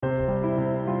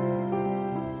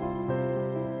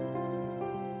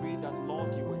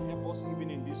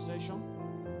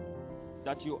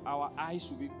that our eyes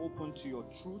will be open to your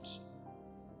truth,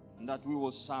 and that we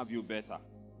will serve you better.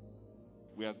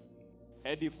 We are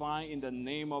edifying in the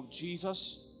name of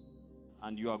Jesus,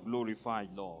 and you are glorified,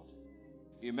 Lord.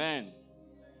 Amen.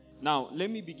 Now, let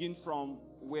me begin from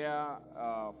where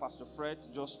Pastor Fred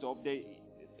just stopped.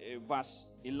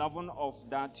 Verse 11 of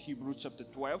that Hebrews chapter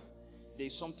 12. There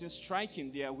is something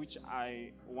striking there which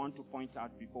I want to point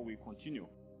out before we continue.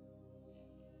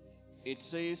 It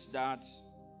says that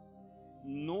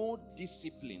no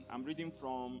discipline. I'm reading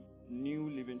from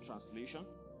New Living Translation.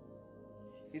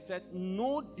 It said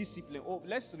no discipline. Oh,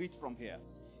 let's read from here.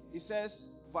 It says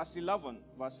verse 11.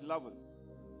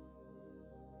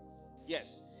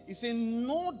 Yes. It says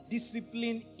no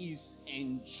discipline is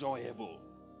enjoyable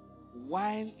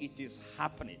while it is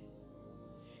happening.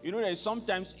 You know that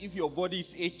sometimes if your body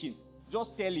is aching,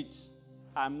 just tell it,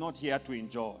 I'm not here to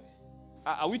enjoy.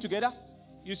 Are we together?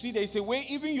 You see, there is a way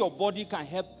even your body can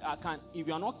help, if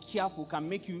you are not careful,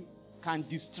 can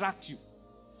distract you.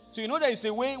 So you know there is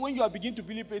a way when you are beginning to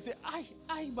feel it, you say,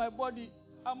 my body,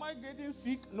 am I getting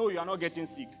sick? No, you are not getting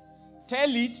sick. Tell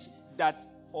it that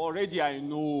already I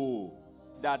know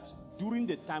that during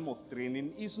the time of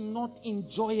training is not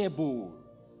enjoyable.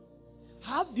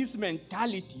 Have this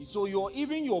mentality so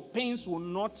even your pains will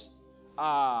not,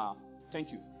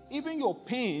 even your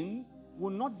pain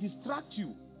will not distract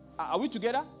you. Are we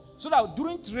together? So that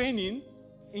during training,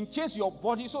 in case your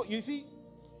body, so you see,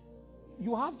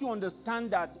 you have to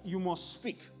understand that you must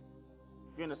speak.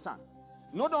 You understand?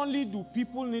 Not only do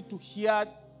people need to hear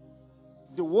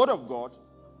the word of God,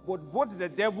 but both the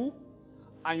devil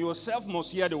and yourself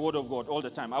must hear the word of God all the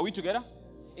time. Are we together?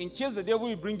 In case the devil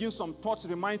is bringing some thoughts,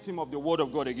 remind him of the word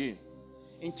of God again.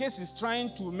 In case he's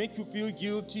trying to make you feel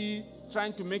guilty,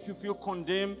 trying to make you feel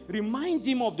condemned, remind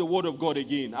him of the word of God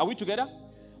again. Are we together?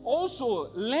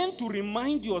 Also, learn to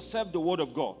remind yourself the word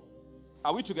of God.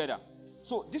 Are we together?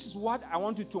 So this is what I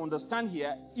want you to understand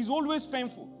here. It's always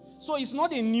painful. So it's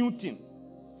not a new thing.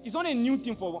 It's not a new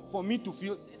thing for me to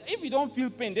feel. If you don't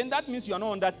feel pain, then that means you are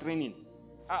not under training.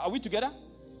 Are we together?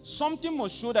 Something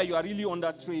must show that you are really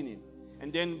under training.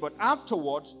 And then, but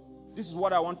afterward, this is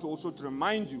what I want to also to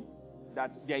remind you,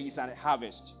 that there is a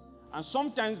harvest. And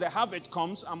sometimes the harvest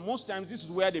comes, and most times this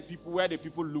is where the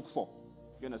people look for.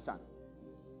 You understand?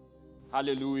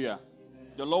 Hallelujah.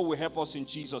 The Lord will help us in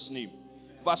Jesus' name.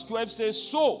 Verse 12 says,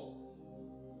 so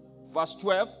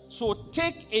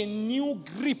take a new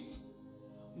grip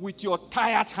with your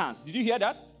tired hands. Did you hear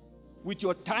that? With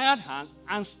your tired hands,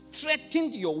 and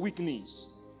strengthen your weak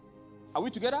knees. Are we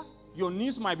together? Your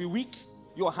knees might be weak.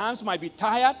 Your hands might be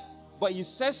tired. But it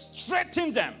says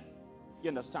straighten them. You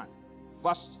understand?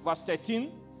 Verse 13,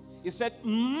 it said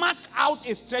mark out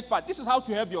a straight path. This is how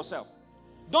to help yourself.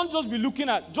 Don't just be looking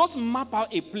at, just map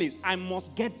out a place. I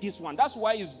must get this one. That's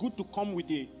why it's good to come with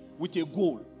a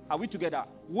goal. Are we together?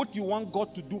 What you want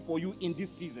God to do for you in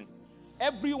this season.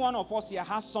 Every one of us here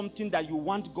has something that you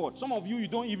want God. Some of you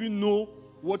don't even know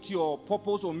what your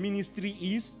purpose or ministry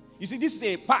is. You see, this is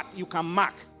a path you can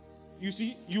mark. You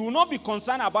see, you will not be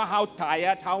concerned about how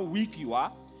tired, how weak you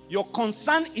are. Your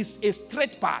concern is a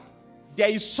straight path. There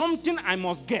is something I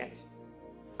must get.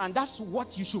 And that's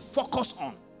what you should focus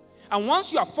on. And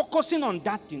once you are focusing on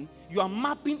that thing, you are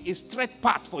mapping a straight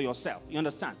path for yourself. You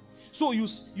understand? So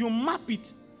you map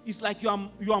it. It's like you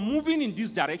are moving in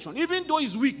this direction. Even though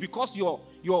it's weak, because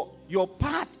your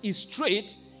path is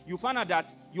straight, you find out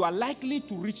that you are likely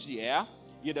to reach there.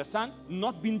 You understand?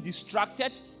 Not being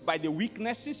distracted by the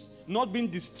weaknesses, not being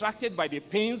distracted by the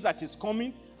pains that is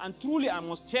coming. And truly, I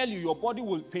must tell you, your body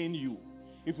will pain you.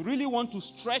 If you really want to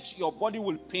stretch, your body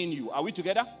will pain you. Are we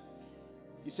together?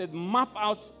 He said, map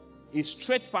out a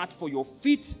straight path for your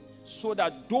feet so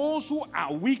that those who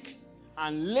are weak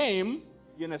and lame,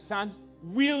 you understand,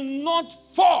 will not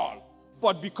fall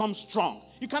but become strong.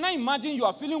 You cannot imagine you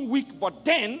are feeling weak, but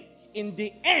then in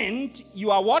the end,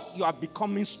 you are what? You are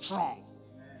becoming strong.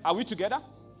 Are we together?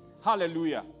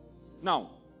 Hallelujah.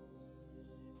 Now,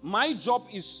 my job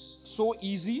is so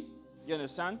easy, you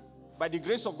understand? By the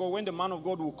grace of God, when the man of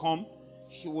God will come,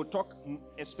 he will talk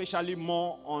especially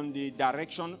more on the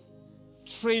direction,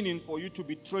 training for you to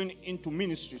be trained into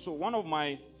ministry. So one of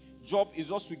my job is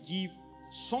just to give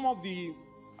some of the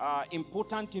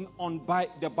important thing on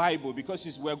the Bible,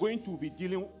 because we're going to be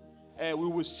dealing, we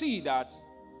will see that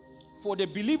for the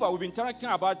believer, we've been talking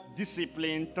about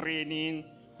discipline, training.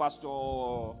 Pastor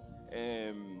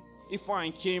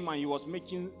Ifan came and he was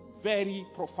making very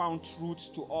profound truths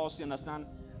to us, you understand?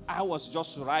 I was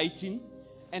just writing.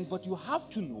 But you have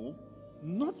to know,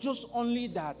 not just only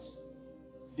that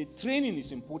the training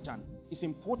is important. It's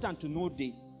important to know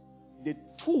the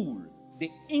tool, the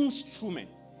instrument.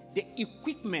 the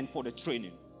equipment for the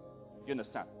training. You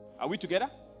understand? Are we together?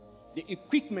 The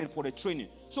equipment for the training.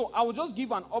 So I will just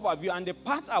give an overview, and the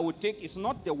part I will take is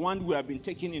not the one we have been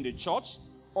taking in the church.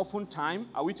 Oftentimes,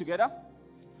 are we together?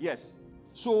 Yes.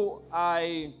 So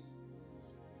I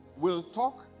will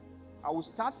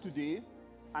start today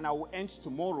and I will end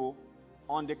tomorrow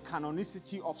on the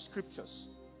canonicity of scriptures.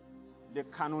 The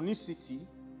canonicity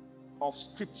of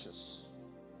scriptures.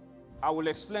 I will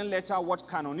explain later what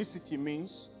canonicity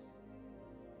means.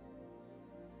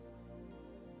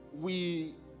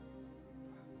 We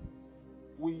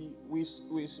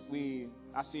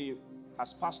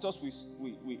as pastors,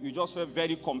 we just felt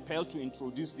very compelled to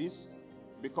introduce this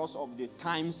because of the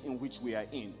times in which we are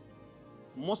in.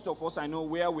 Most of us, I know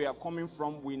where we are coming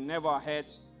from, we never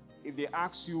heard. If they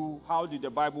ask you, how did the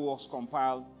Bible was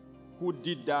compiled? Who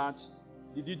did that?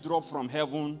 Did it drop from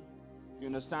heaven? You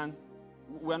understand?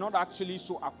 We're not actually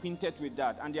so acquainted with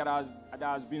that. And there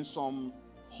has been some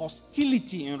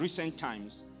hostility in recent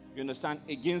times, you understand,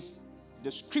 against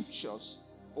the scriptures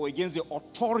or against the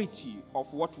authority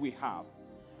of what we have.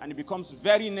 And it becomes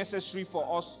very necessary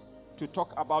for us to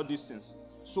talk about these things.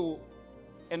 So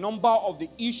a number of the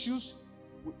issues,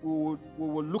 we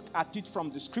will look at it from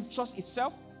the scriptures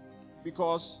itself,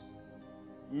 because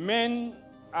men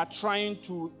are trying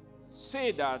to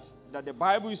say that the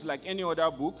Bible is like any other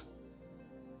book,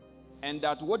 and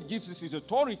that what gives us its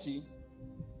authority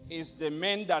is the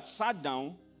men that sat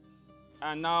down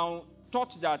and now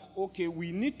thought that, okay,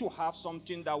 we need to have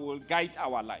something that will guide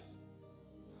our life.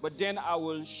 But then I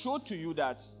will show to you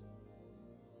that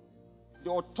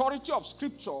the authority of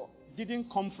Scripture didn't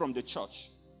come from the church.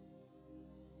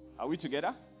 Are we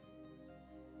together?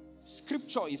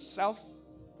 Scripture itself,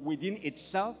 within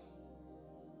itself,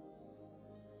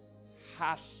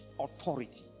 has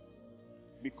authority,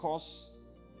 because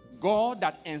God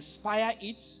that inspired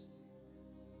it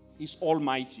is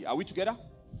almighty. Are we together?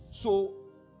 So,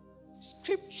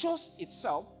 scriptures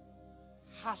itself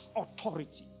has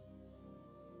authority.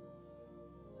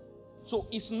 So,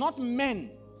 it's not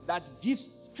men that give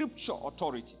scripture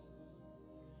authority.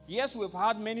 Yes, we've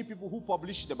had many people who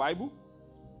publish the Bible.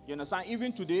 You understand?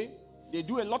 Even today, they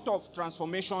do a lot of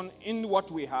transformation in what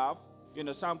we have. You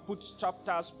understand? Put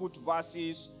chapters, put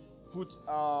verses, put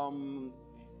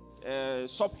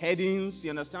subheadings, you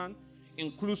understand?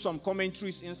 Include some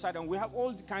commentaries inside. And we have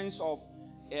all the kinds of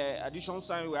additions.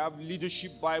 We have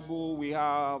leadership Bible. We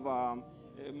have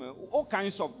all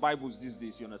kinds of Bibles these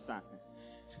days, you understand?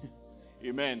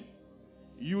 Amen.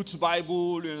 Youth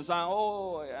Bible, you understand?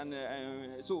 Oh,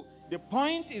 so the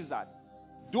point is that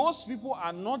those people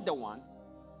are not the one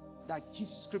that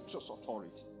gives scriptures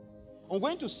authority. I'm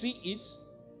going to see it,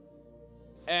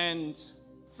 and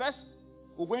first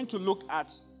we're going to look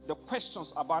at the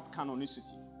questions about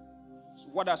canonicity. So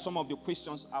what are some of the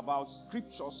questions about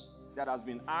scriptures that has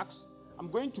been asked?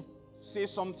 I'm going to say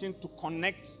something to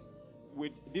connect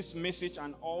with this message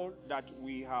and all that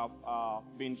we have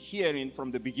been hearing from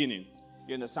the beginning.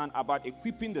 You understand? About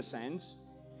equipping the saints.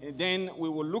 And then we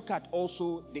will look at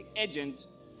also the agent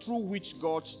through which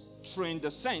God trained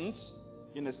the saints.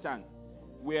 You understand?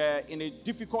 We're in a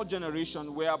difficult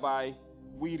generation whereby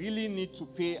we really need to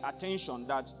pay attention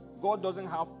that God doesn't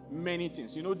have many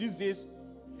things. You know, these days,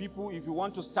 people, if you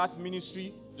want to start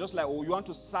ministry, just like, you want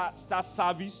to start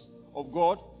service of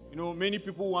God, you know, many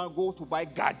people want to go to buy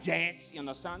gadgets, you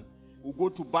understand? Will go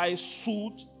to buy a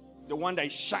suit, the one that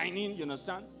is shining, you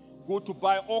understand? Go to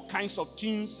buy all kinds of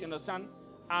things, you understand?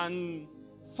 And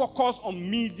focus on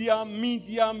media,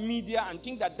 and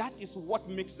think that is what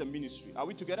makes the ministry. Are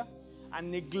we together?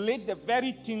 And neglect the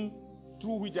very thing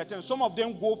through which they attend. Some of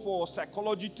them go for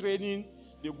psychology training.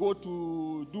 They go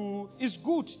to do... It's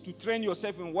good to train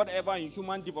yourself in whatever, in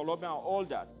human development and all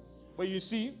that. But you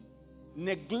see,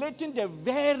 neglecting the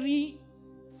very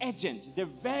agent, the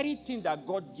very thing that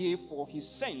God gave for his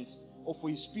saints or for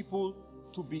his people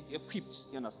to be equipped,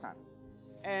 you understand?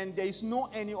 And there is no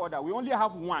any other. We only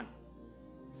have one.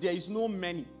 There is no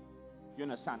many, you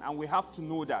understand? And we have to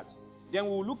know that. Then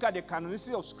we'll look at the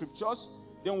canonicity of scriptures.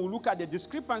 Then we'll look at the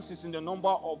discrepancies in the number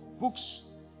of books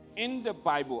in the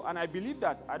Bible. And I believe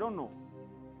that, I don't know,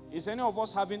 is any of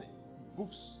us having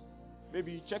books?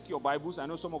 Maybe check your Bibles. I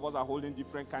know some of us are holding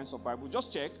different kinds of Bibles.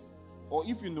 Just check. Or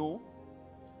if you know,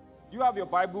 do you have your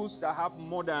Bibles that have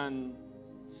more than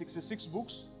 66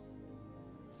 books?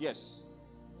 Yes.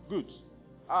 Good.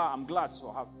 I'm glad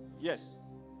to have. Yes.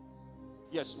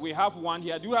 Yes, we have one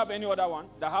here. Do you have any other one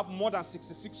that have more than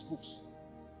 66 books?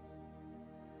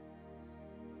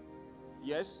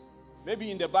 Yes.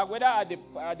 Maybe in the back, whether at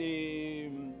the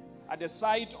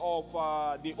side of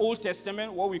the Old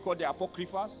Testament, what we call the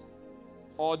Apocryphas,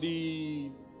 or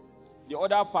the The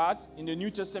other part in the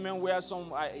New Testament where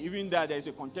even there is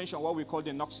a contention, what we call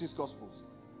the Gnostic Gospels.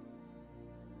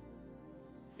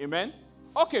 Amen?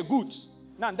 Okay, good.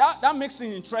 Now, that makes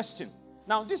it interesting.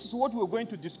 Now, this is what we're going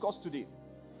to discuss today.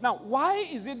 Now, why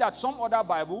is it that some other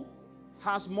Bible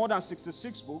has more than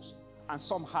 66 books and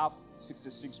some have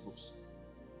 66 books?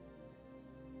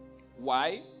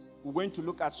 Why? We're going to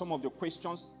look at some of the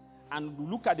questions and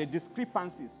look at the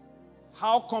discrepancies.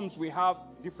 How comes we have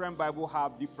different Bible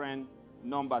have different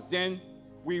numbers? Then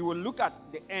we will look at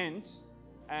the end,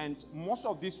 and most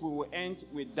of this we will end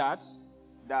with that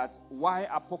why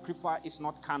Apocrypha is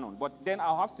not canon. But then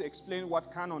I'll have to explain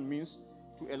what canon means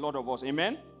to a lot of us.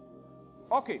 Amen?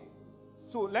 Okay.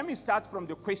 So let me start from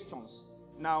the questions.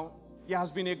 Now, there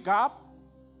has been a gap,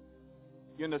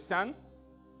 you understand,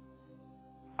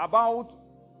 about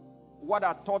what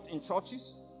are taught in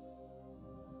churches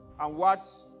and what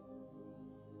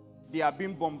they are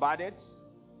being bombarded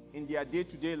in their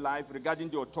day-to-day life regarding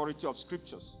the authority of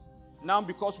scriptures. Now,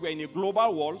 because we're in a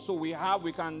global world, so we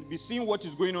can be seeing what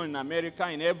is going on in America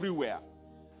and everywhere.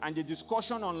 And the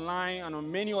discussion online and on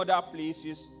many other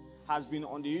places has been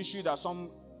on the issue that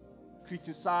some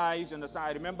criticize. Understand?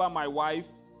 I remember my wife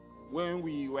when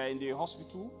we were in the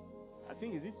hospital. I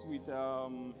think is it with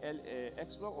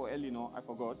Explore or Eleanor? I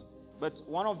forgot. But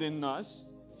one of the nurses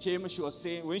came. She was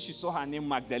saying when she saw her name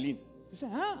Magdalene. She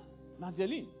said,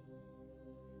 Magdalene.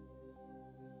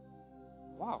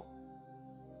 Wow.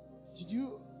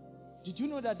 Did you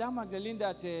know that Magdalene,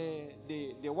 that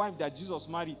the wife that Jesus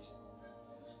married?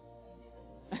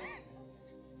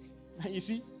 You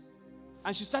see?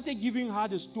 And she started giving her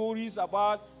the stories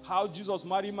about how Jesus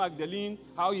married Magdalene,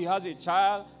 how he has a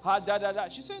child, how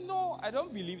She said, no, I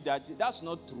don't believe that. That's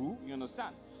not true. You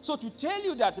understand? So to tell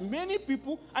you that many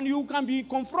people, and you can be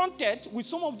confronted with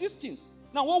some of these things.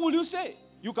 Now, what will you say?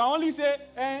 You can only say,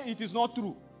 it is not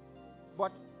true.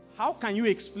 But how can you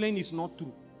explain it's not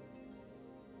true?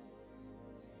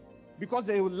 Because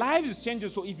their life is changing.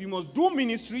 So if you must do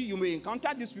ministry, you may encounter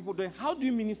these people. Then how do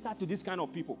you minister to this kind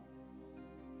of people?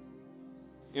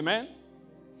 Amen?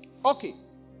 Okay.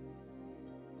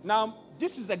 Now,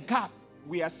 this is the gap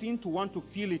we are seen to want to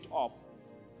fill it up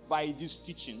by this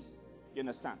teaching. You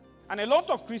understand? And a lot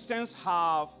of Christians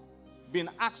have been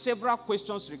asked several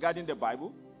questions regarding the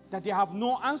Bible that they have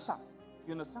no answer.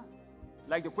 You understand?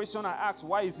 Like the question I asked,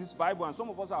 why is this Bible? And some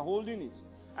of us are holding it.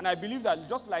 And I believe that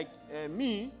just like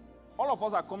me, all of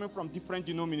us are coming from different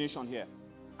denominations here.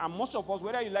 And most of us,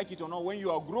 whether you like it or not, when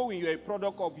you are growing, you're a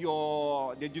product of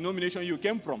the denomination you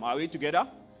came from. Are we together?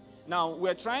 Now,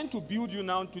 we're trying to build you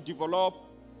now to develop,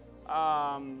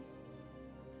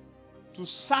 to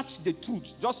search the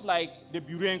truth, just like the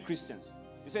Berean Christians.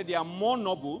 He said they are more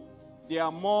noble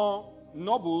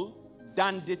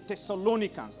than the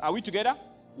Thessalonians. Are we together?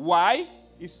 Why?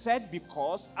 He said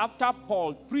because after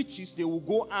Paul preaches, they will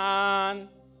go and...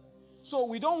 So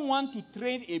we don't want to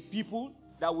train a people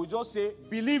that will just say,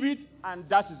 believe it, and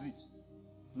that is it.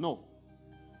 No.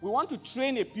 We want to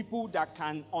train a people that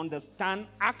can understand,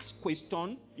 ask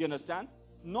questions, you understand?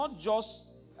 Not just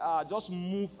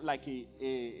move like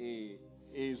a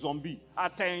zombie.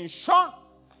 Attention!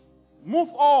 Move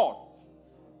forward.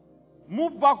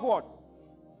 Move backward.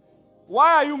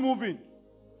 Why are you moving?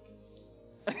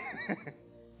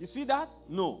 You see that?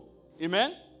 No.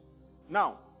 Amen?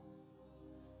 Now,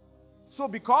 so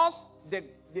because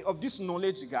of this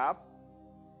knowledge gap,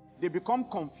 they become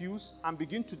confused and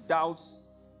begin to doubt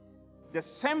the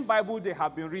same Bible they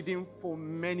have been reading for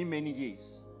many, many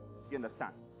years. You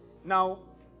understand? Now,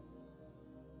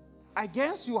 I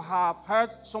guess you have heard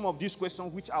some of these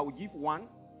questions, which I will give one.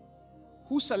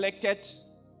 Who selected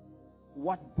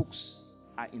what books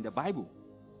are in the Bible?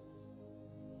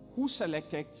 Who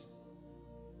selected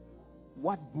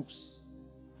what books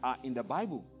are in the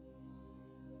Bible?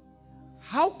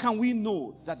 How can we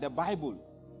know that the Bible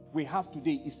we have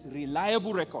today is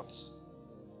reliable records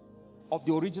of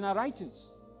the original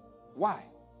writings? Why?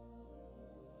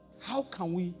 How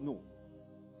can we know?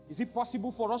 Is it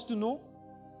possible for us to know?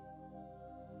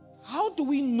 How do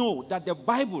we know that the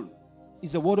Bible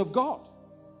is the Word of God?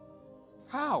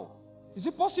 How? Is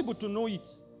it possible to know it?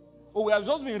 Or we have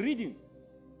just been reading?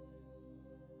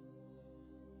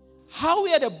 How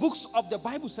were the books of the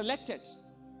Bible selected?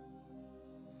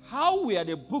 How were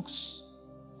the books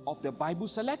of the Bible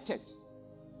selected?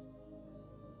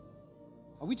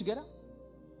 Are we together?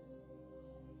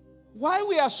 Why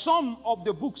were some of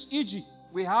the books, e.g.,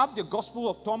 we have the Gospel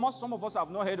of Thomas. Some of us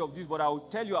have not heard of this, but I will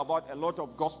tell you about a lot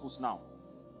of Gospels now.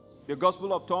 The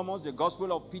Gospel of Thomas, the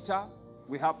Gospel of Peter,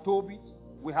 we have Tobit,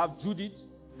 we have Judith,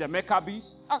 the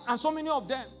Maccabees, and so many of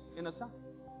them. You understand?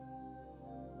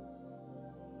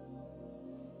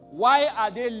 Why are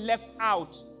they left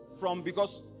out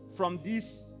because from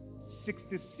these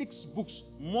 66 books,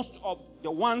 most of the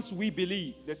ones we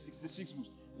believe, the 66 books,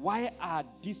 why are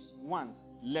these ones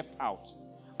left out?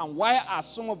 And why are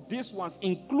some of these ones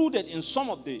included in some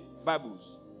of the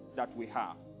Bibles that we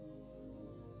have?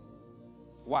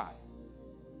 Why?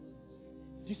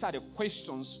 These are the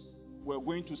questions we're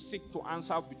going to seek to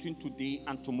answer between today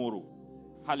and tomorrow.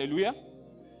 Hallelujah.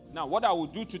 Now, what I will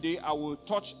do today, I will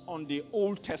touch on the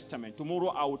Old Testament. Tomorrow,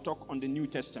 I will talk on the New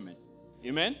Testament.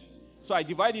 Amen? So I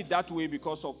divide it that way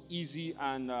because of easy,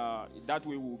 and that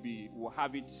way we'll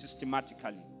have it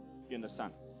systematically. You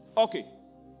understand? Okay.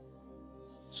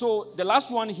 So the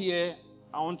last one here,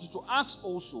 I wanted to ask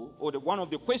also, or one of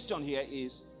the questions here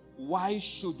is, why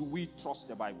should we trust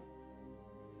the Bible?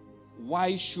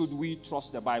 Why should we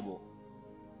trust the Bible?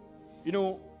 You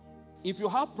know, if you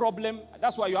have problem,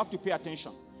 that's why you have to pay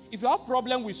attention. If you have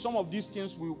problem with some of these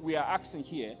things we are asking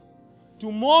here,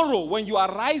 tomorrow when you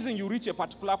are rising, you reach a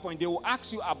particular point, they will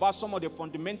ask you about some of the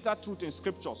fundamental truth in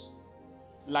scriptures.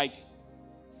 Like,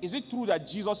 is it true that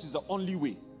Jesus is the only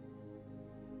way?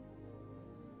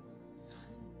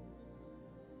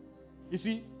 You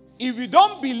see, if you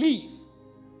don't believe,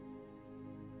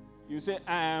 you say,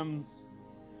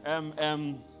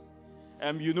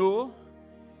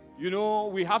 you know,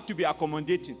 we have to be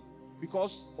accommodating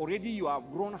because already you have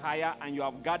grown higher and you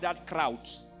have gathered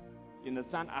crowds, you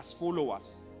understand, as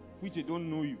followers, which they don't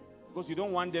know you because you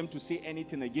don't want them to say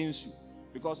anything against you,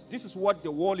 because this is what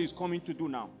the world is coming to do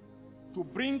now, to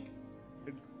bring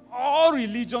all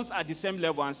religions at the same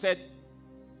level and said,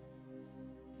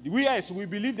 we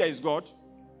believe there is God,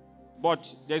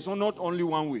 but there is not only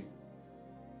one way.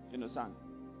 You understand?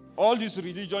 All this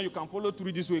religion, you can follow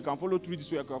through this way, you can follow through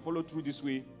this way, you can follow through this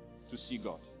way to see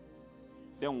God.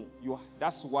 Then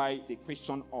that's why the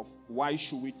question of why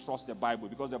should we trust the Bible?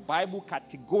 Because the Bible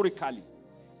categorically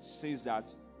says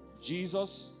that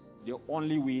Jesus, the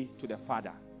only way to the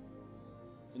Father.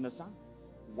 You understand?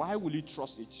 Why will you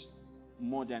trust it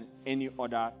more than any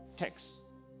other text?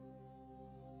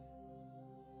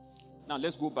 Now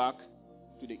let's go back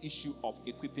to the issue of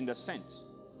equipping the saints.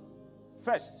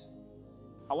 First,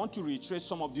 I want to reiterate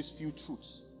some of these few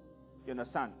truths. You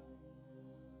understand?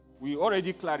 We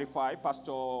already clarified,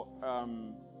 Pastor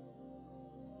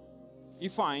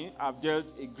Ifeanyi have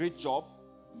dealt a great job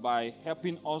by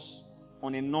helping us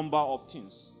on a number of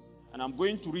things. And I'm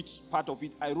going to read part of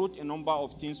it. I wrote a number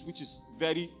of things which is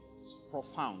very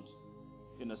profound.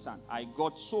 You understand? I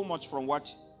got so much from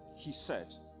what he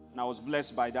said. And I was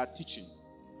blessed by that teaching.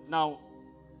 Now,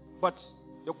 but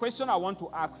the question I want to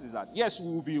ask is that, yes,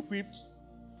 we will be equipped.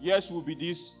 Yes, we will be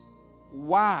this.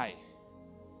 Why?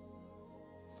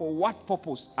 For what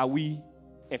purpose are we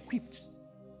equipped?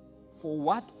 For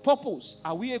what purpose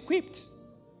are we equipped?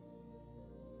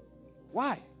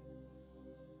 Why?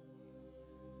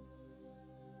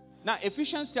 Now,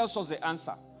 Ephesians tells us the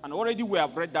answer. And already we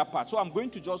have read that part. So I'm going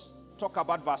to just talk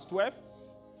about verse 12.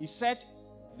 He said,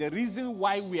 the reason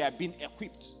why we are being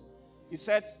equipped. He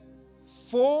said,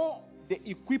 for the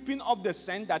equipping of the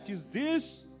saint, that is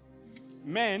this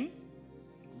men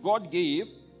God gave.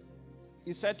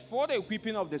 He said, for the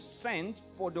equipping of the saint,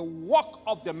 for the work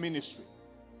of the ministry.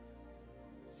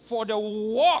 For the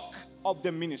work of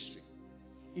the ministry.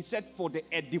 He said, for the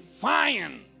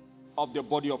edifying of the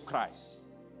body of Christ.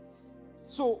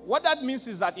 So what that means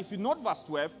is that if you note verse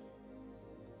 12,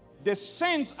 the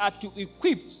saints are to be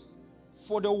equipped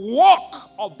for the work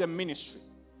of the ministry.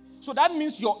 So that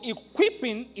means your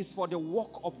equipping is for the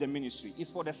work of the ministry.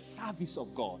 It's for the service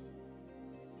of God.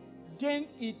 Then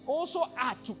it also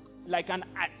adds to like a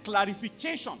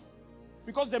clarification.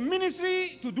 Because the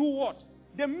ministry to do what?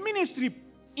 The ministry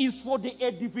is for the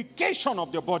edification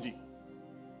of the body.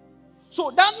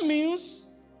 So that means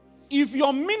if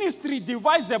your ministry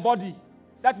divides the body,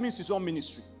 that means it's not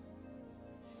ministry.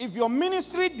 If your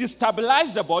ministry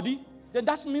destabilizes the body, then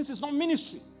that means it's not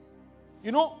ministry.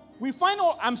 You know, we find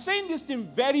out, I'm saying this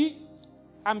thing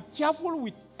I'm careful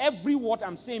with every word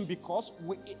I'm saying because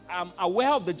I'm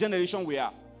aware of the generation we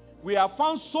are. We have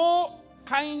found some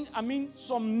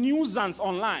nuisance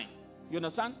online. You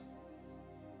understand?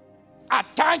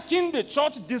 Attacking the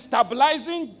church,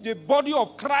 destabilizing the body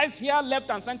of Christ here, left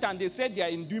and center, and they said they are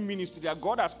in doing ministry, that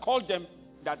God has called them,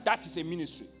 that is a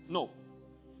ministry. No.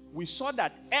 We saw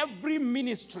that every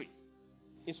ministry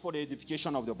is for the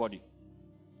edification of the body.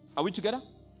 Are we together?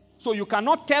 So you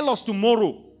cannot tell us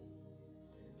tomorrow,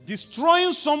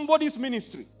 destroying somebody's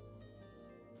ministry,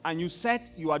 and you said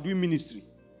you are doing ministry.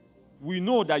 We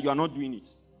know that you are not doing it.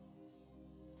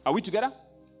 Are we together?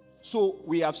 So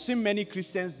we have seen many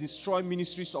Christians destroy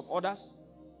ministries of others.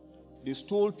 They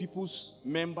stole people's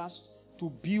members to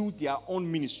build their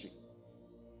own ministry.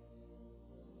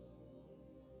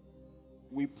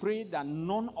 We pray that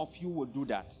none of you will do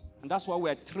that. And that's why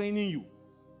we're training you.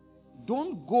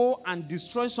 Don't go and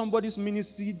destroy somebody's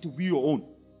ministry to be your own.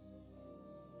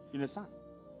 You understand?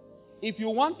 If you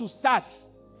want to start,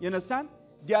 you understand?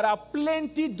 There are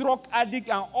plenty drug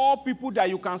addicts and all people that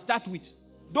you can start with.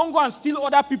 Don't go and steal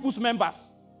other people's members.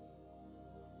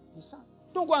 You understand?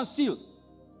 Don't go and steal.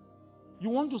 You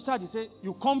want to start, you say,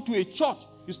 you come to a church,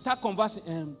 you start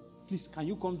conversing, please, can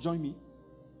you come join me?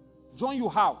 Join you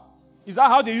how? Is that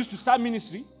how they used to start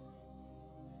ministry?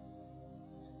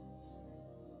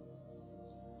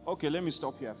 Okay, let me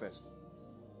stop here first.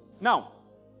 Now,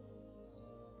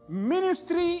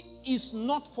 ministry is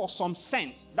not for some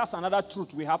saints. That's another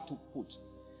truth we have to put.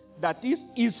 That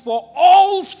is for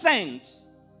all saints.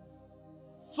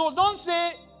 So don't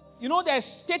say, there's a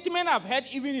statement I've heard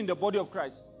even in the body of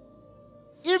Christ.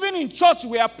 Even in church,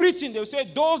 we are preaching. They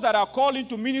say, those that are called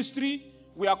into ministry,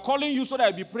 we are calling you so that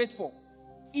you'll be prayed for.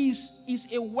 Is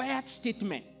a weird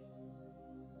statement.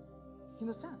 You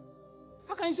understand?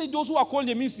 How can you say those who are called in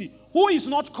the ministry? Who is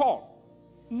not called?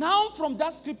 Now from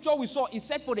that scripture we saw, it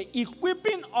said for the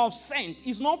equipping of saints.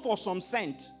 It's not for some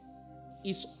saints.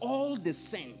 It's all the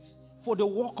saints for the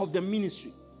work of the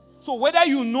ministry. So whether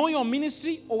you know your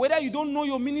ministry or whether you don't know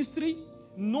your ministry,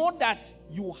 know that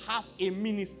you have a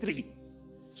ministry.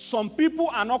 Some people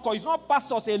are not called. It's not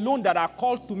pastors alone that are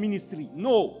called to ministry.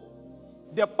 No.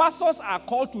 The pastors are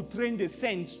called to train the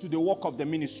saints to the work of the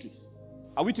ministry.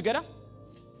 Are we together?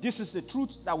 This is the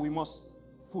truth that we must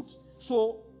put.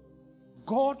 So,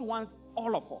 God wants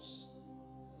all of us.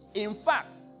 In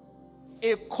fact,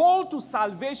 a call to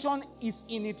salvation is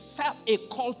in itself a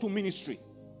call to ministry.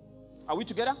 Are we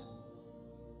together?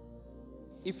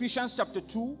 Ephesians chapter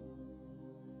 2,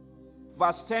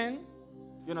 verse 10.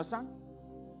 You understand?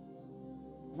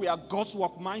 We are God's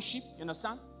workmanship. You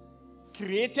understand?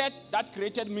 Created, that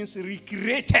created means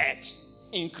recreated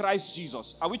in Christ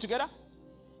Jesus. Are we together?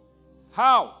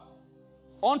 How?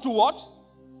 Unto what?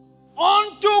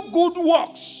 Unto good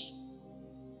works,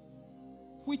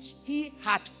 which he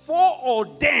had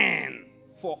foreordained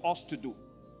for us to do.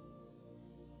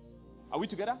 Are we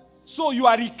together? So you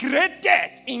are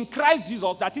recreated in Christ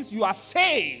Jesus. That is, you are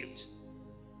saved.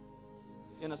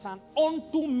 You understand?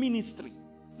 Unto ministry.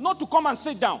 Not to come and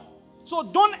sit down. So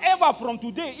don't ever from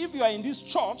today, if you are in this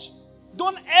church,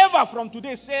 don't ever from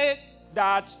today say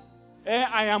that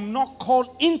I am not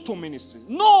called into ministry.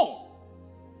 No.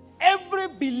 Every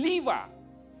believer,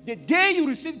 the day you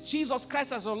receive Jesus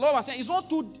Christ as your Lord and Savior,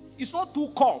 it's not two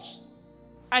calls.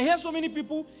 I hear so many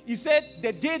people, he said,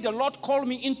 the day the Lord called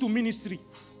me into ministry.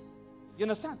 You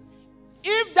understand?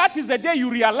 If that is the day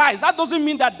you realize, that doesn't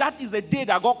mean that is the day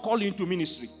that God called you into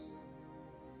ministry.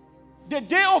 The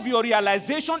day of your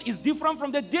realization is different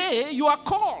from the day you are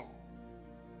called.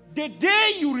 The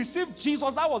day you receive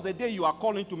Jesus, that was the day you are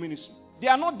called into ministry. They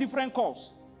are not different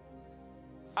calls.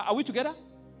 Are we together?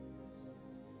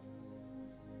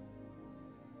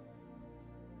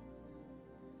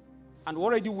 And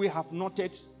already we have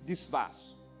noted this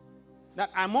verse. That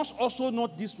I must also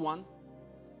note this one.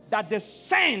 That the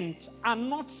saints are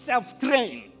not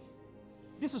self-trained.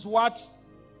 This is what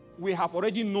we have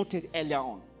already noted earlier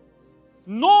on.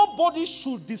 Nobody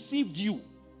should deceive you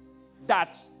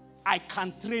that I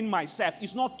can train myself.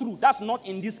 It's not true. That's not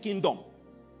in this kingdom.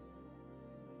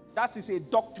 That is a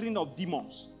doctrine of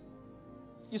demons.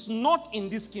 It's not in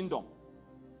this kingdom.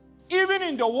 Even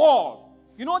in the world,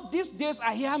 these days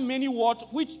I hear many words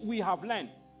which we have learned.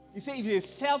 You say he's a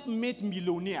self-made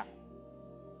millionaire.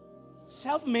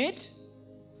 Self-made?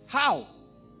 How?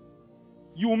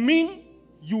 You mean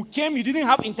you came, you didn't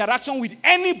have interaction with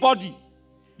anybody.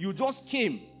 You just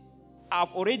came.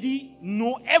 I've already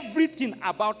know everything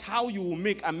about how you will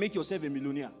make yourself a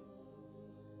millionaire.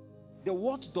 The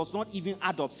word does not even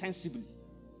add up sensibly.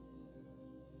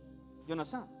 You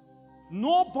understand?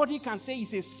 Nobody can say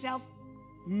he's a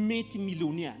self-made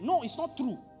millionaire. No, it's not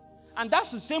true. And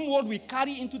that's the same word we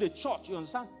carry into the church. You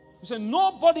understand? You say,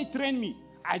 nobody trained me.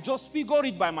 I just figure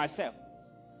it by myself.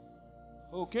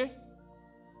 Okay?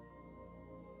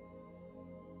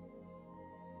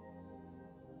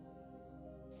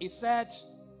 He said,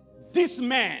 these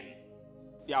men,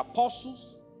 the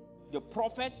apostles, the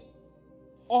prophets,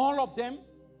 all of them,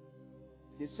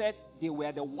 they said they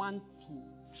were the 1, 2,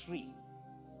 3.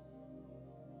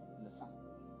 Understand?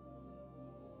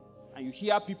 And you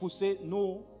hear people say,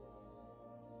 no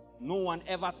one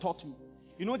ever taught me.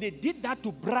 They did that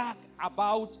to brag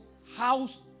about how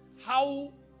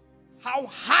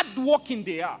hard working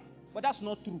they are. But that's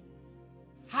not true.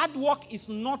 Hard work is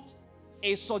not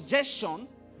a suggestion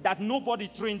that nobody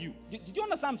trained you. Did you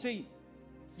understand what I'm saying?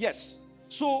 Yes.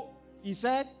 So he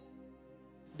said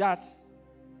that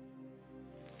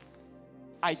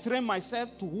I train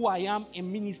myself to who I am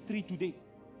in ministry today.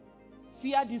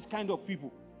 Fear these kind of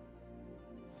people.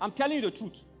 I'm telling you the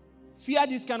truth. Fear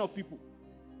these kind of people.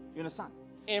 You understand?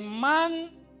 A man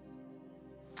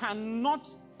cannot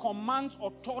command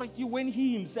authority when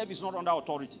he himself is not under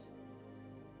authority.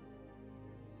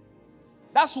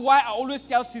 That's why I always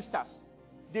tell sisters,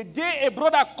 the day a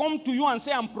brother come to you and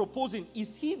say, I'm proposing,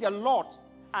 is he the Lord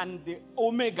and the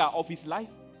Omega of his life?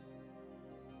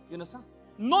 You understand?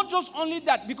 Not just only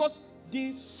that, because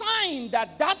the sign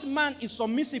that that man is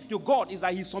submissive to God is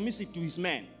that he's submissive to his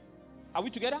man. Are we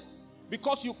together?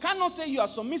 Because you cannot say you are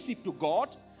submissive to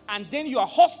God and then you are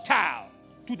hostile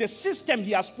to the system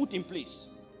he has put in place.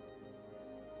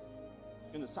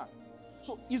 You understand?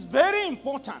 So it's very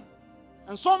important.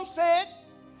 And some said,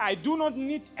 I do not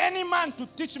need any man to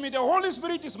teach me. The Holy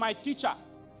Spirit is my teacher.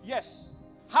 Yes.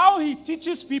 How he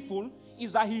teaches people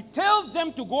is that he tells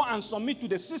them to go and submit to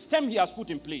the system he has put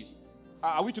in place.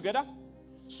 Are we together?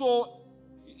 So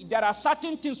there are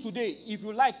certain things today, if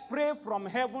you like, pray from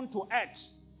heaven to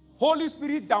earth. Holy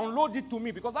Spirit, download it to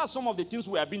me, because that's some of the things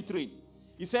we have been trained.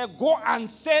 He said, go and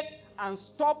set and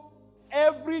stop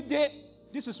every day.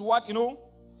 This is what,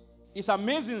 it's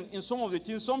amazing in some of the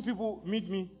things. Some people meet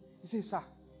me. He says, sir,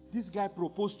 this guy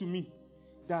proposed to me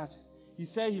that he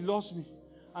said he loves me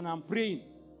and I'm praying.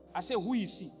 I said, who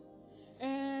is he?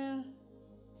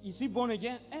 Is he born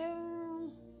again?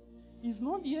 He's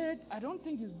not yet. I don't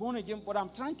think he's born again, but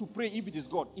I'm trying to pray if it is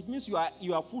God. It means you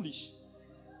are foolish.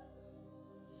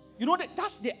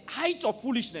 That's the height of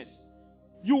foolishness.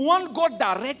 You want God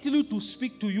directly to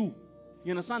speak to you.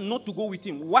 You understand? Not to go with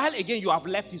him. While again you have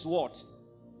left his word.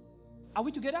 Are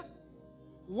we together?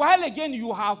 While again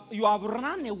you have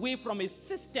run away from a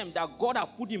system that God has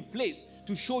put in place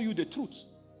to show you the truth.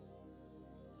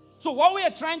 So what we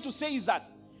are trying to say is that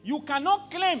you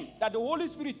cannot claim that the Holy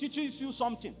Spirit teaches you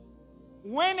something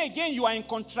when again you are in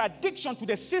contradiction to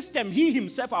the system he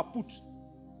himself has put.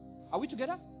 Are we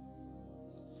together?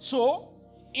 So,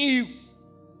 if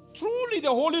truly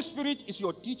the Holy Spirit is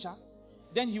your teacher,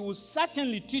 then he will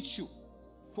certainly teach you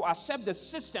to accept the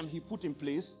system he put in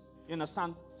place, you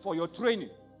understand, for your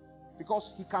training.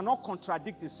 Because he cannot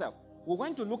contradict himself. We're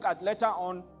going to look at later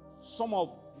on some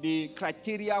of the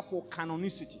criteria for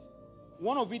canonicity.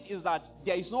 One of it is that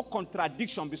there is no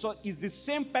contradiction because it's the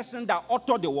same person that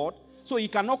uttered the word, so he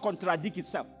cannot contradict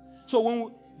himself. So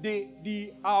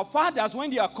when our fathers,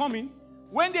 when they are coming,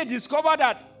 when they discover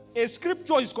that a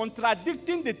scripture is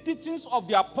contradicting the teachings of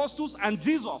the apostles and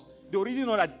Jesus, they already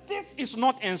know that this is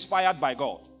not inspired by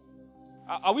God.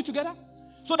 Are we together?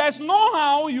 So there's no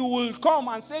how you will come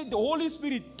and say the Holy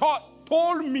Spirit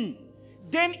told me.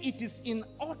 Then it is in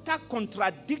utter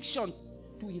contradiction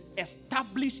to his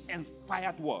established,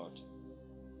 inspired word.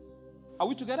 Are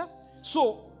we together?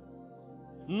 So,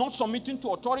 not submitting to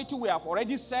authority, we have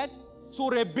already said. So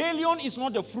rebellion is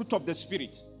not the fruit of the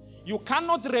Spirit. You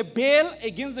cannot rebel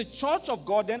against the church of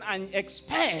God then and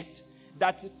expect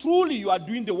that truly you are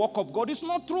doing the work of God. It's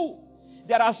not true.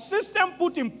 There are systems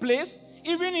put in place.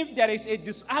 Even if there is a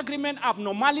disagreement,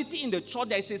 abnormality in the church,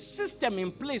 there is a system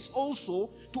in place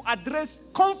also to address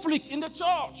conflict in the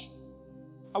church.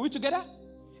 Are we together?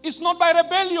 It's not by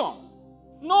rebellion.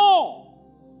 No.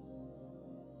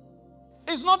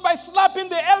 It's not by slapping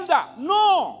the elder.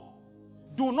 No.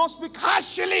 Do not speak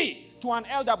harshly to an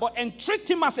elder, but entreat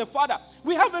him as a father.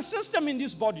 We have a system in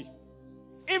this body.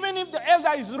 Even if the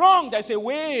elder is wrong, there's a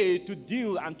way to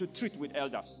deal and to treat with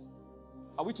elders.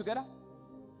 Are we together?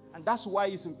 And that's why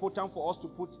it's important for us to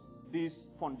put this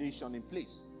foundation in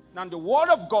place. Now, the word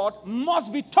of God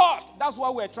must be taught. That's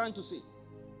what we're trying to say.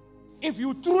 If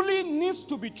you truly need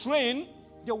to be trained,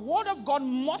 the word of God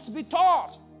must be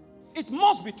taught. It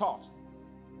must be taught.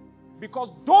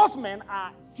 Because those men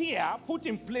are there, put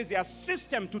in place their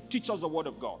system to teach us the word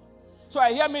of God. So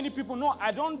I hear many people, no,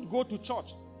 I don't go to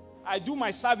church. I do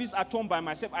my service at home by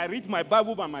myself. I read my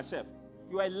Bible by myself.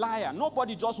 You are a liar.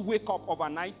 Nobody just wake up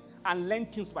overnight and learn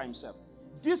things by himself.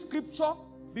 This scripture,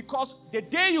 because the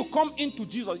day you come into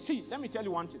Jesus, see, let me tell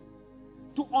you one thing.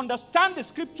 To understand the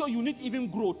scripture, you need even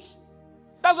growth.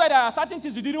 That's why there are certain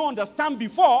things you didn't understand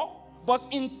before, but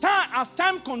in time, as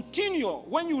time continues,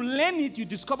 when you learn it, you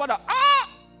discover that,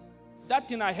 that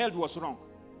thing I held was wrong.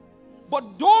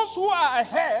 But those who are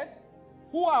ahead,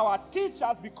 who are our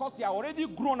teachers, because they are already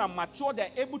grown and mature, they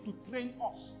are able to train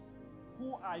us,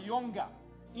 who are younger,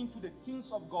 into the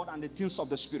things of God and the things of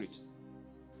the Spirit.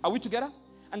 Are we together?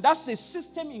 And that's the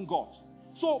system in God.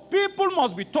 So people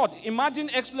must be taught. Imagine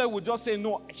Exploit would just say,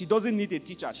 no, she doesn't need a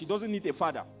teacher. She doesn't need a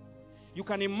father. You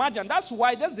can imagine. That's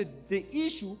why that's the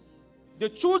issue. The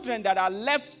children that are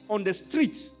left on the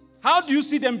streets, how do you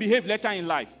see them behave later in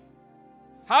life?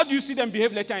 How do you see them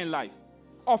behave later in life?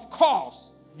 Of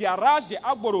course, they are Raj, the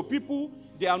Agboro people,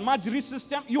 the Almajiri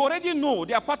system. You already know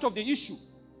they are part of the issue.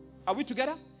 Are we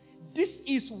together? This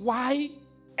is why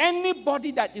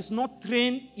anybody that is not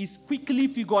trained is quickly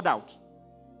figured out.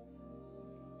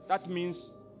 That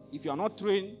means if you are not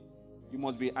trained, you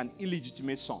must be an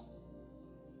illegitimate son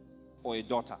or a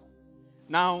daughter.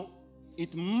 Now,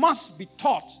 it must be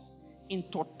taught in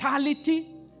totality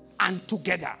and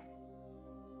together.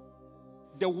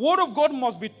 The Word of God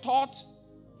must be taught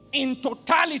in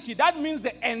totality. That means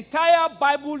the entire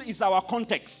Bible is our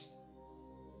context.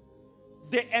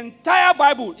 The entire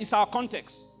Bible is our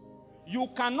context. You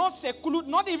cannot seclude,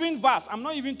 not even verse. I'm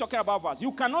not even talking about verse.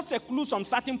 You cannot seclude some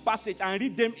certain passage and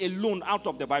read them alone out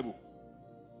of the Bible.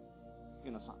 You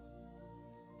understand?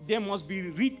 They must be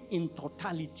read in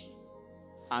totality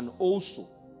and also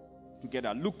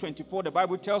together. Luke 24, the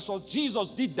Bible tells us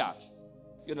Jesus did that.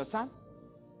 You understand?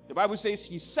 The Bible says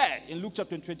he said in Luke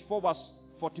chapter 24, verse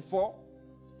 44,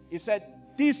 he said,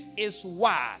 "This is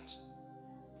what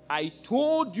I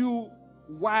told you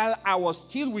while I was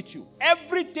still with you."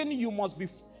 Everything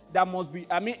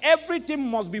everything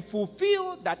must be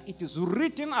fulfilled that it is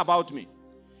written about me.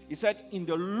 He said, in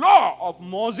the law of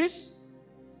Moses,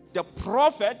 the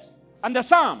prophets, and the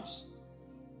Psalms.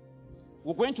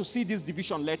 We're going to see this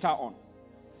division later on.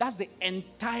 That's the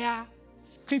entire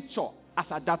scripture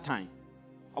as at that time.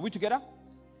 Are we together?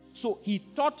 So he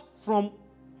taught from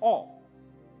all.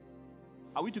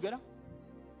 Are we together?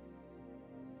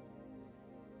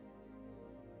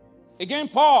 Again,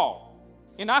 Paul,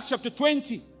 in Acts chapter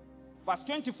 20, verse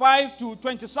 25 to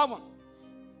 27.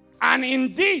 "And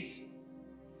indeed,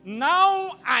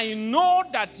 now I know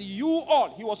that you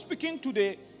all," he was speaking to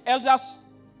the elders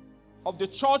of the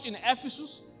church in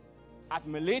Ephesus, at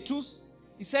Miletus.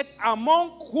 He said,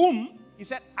 "Among whom," he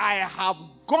said, "I have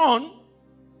gone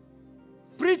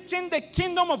preaching the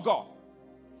kingdom of God."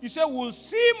 He said, "We'll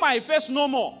see my face no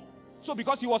more." So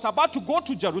because he was about to go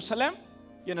to Jerusalem,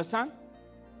 you understand?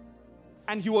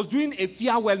 And he was doing a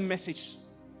farewell message.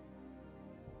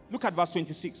 Look at verse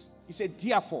 26. He said,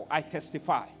 "Therefore I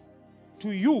testify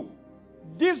to you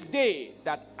this day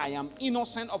that I am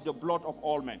innocent of the blood of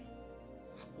all men."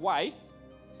 Why?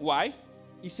 Why?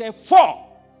 He said, "For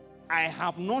I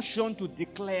have not shown to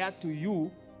declare to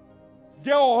you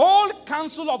the whole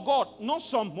counsel of God," not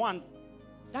someone.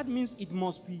 That means it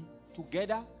must be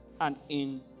together and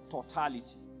in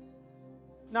totality.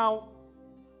 Now,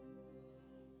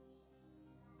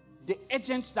 the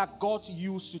agents that God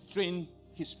used to train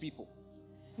his people.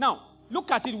 Now,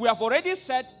 look at it. We have already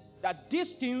said that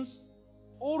these things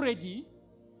already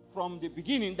from the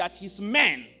beginning, that his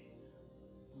men,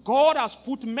 God has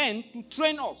put men to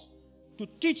train us, to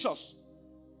teach us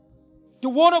the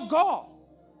word of God.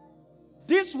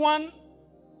 This one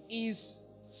is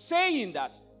saying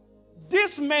that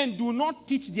these men do not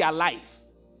teach their life.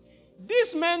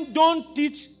 These men don't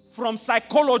teach from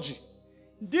psychology.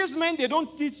 These men, they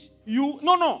don't teach you.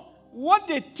 No. What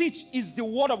they teach is the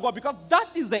word of God, because that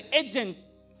is the agent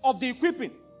of the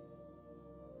equipping.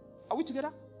 Are we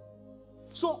together?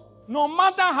 So, no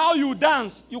matter how you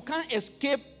dance, you can't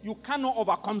escape, you cannot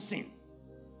overcome sin.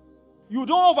 You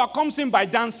don't overcome sin by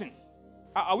dancing.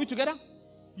 Are we together?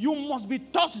 You must be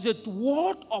taught the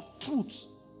word of truth.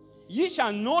 Ye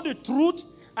shall know the truth,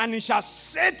 and it shall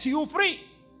set you free.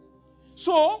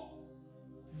 So,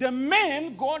 the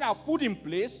men God has put in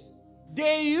place,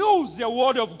 they use the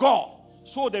word of God.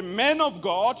 So the men of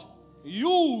God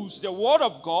use the word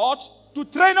of God to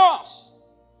train us.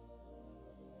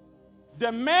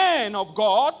 The men of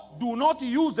God do not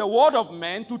use the word of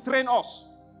men to train us.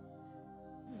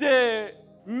 The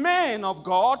men of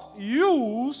God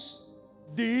use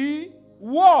the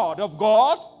word of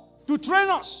God to train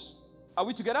us. Are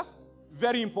we together?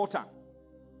 Very important.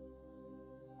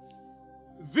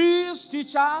 These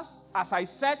teachers, as I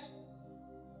said,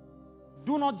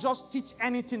 do not just teach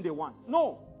anything they want.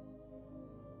 No.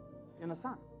 You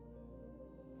understand?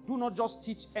 Do not just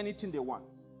teach anything they want.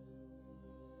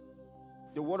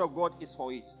 The word of God is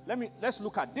for it. Let's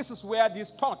look at, this is where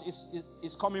this thought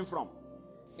is coming from.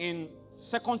 In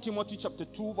 2 Timothy chapter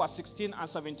 2, verse 16 and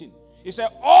 17. It says,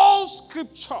 all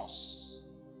scriptures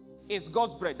is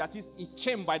God's bread. That is, it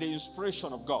came by the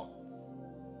inspiration of God.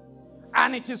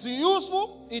 And it is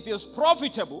useful, it is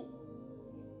profitable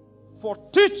for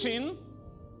teaching,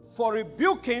 for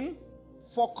rebuking,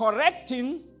 for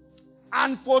correcting,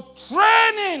 And for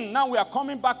training. Now we are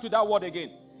coming back to that word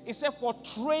again. It said for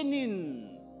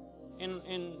training.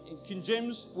 In King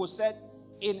James was said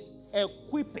in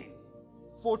equipping.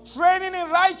 For training in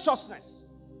righteousness.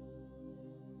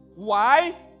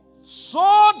 Why?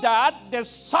 So that the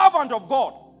servant of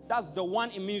God, that's the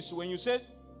one it means when you say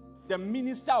the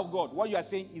minister of God, what you are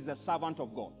saying is the servant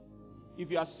of God. If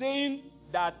you are saying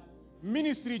that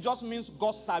ministry just means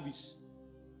God's service.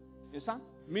 You understand?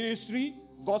 Ministry,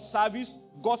 God's service,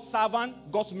 God's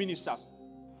servant, God's ministers.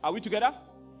 Are we together?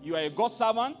 You are a God's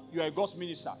servant, you are a God's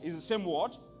minister. It's the same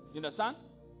word. You understand?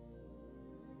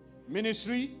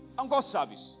 Ministry and God's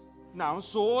service. Now,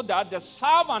 so that the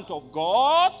servant of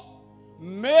God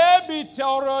may be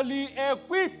thoroughly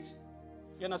equipped.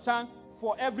 You understand?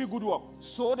 For every good work.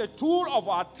 So the tool of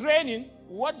our training,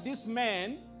 what this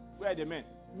man, where are the men?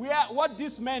 What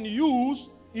this man use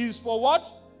is for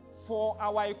what? For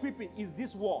our equipping is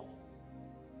this word.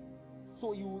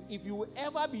 So if you will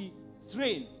ever be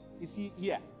trained, you see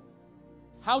here.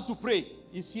 How to pray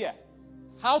is here.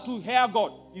 How to hear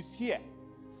God is here.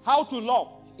 How to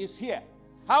love is here.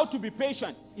 How to be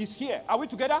patient is here. Are we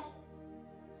together?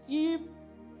 If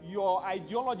your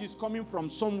ideology is coming from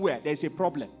somewhere, there's a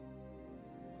problem.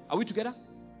 Are we together?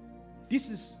 This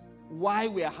is why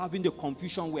we are having the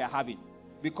confusion we are having.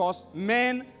 Because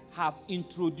men have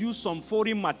introduced some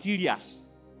foreign materials,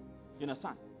 you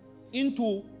understand,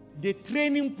 into the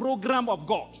training program of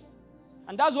God.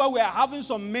 And that's why we are having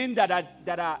some men that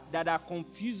are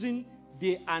confusing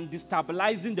and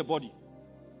destabilizing the body.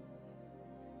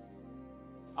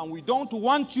 And we don't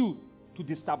want you to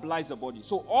destabilize the body.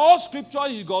 So all scripture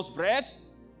is God's breath.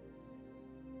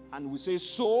 And we say,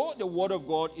 so the word of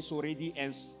God is already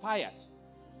inspired.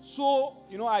 So,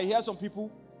 I hear some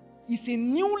people, it's a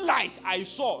new light I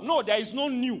saw. No, there is no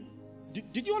new.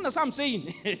 Did you understand what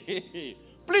I'm saying?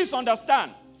 Please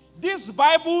understand. This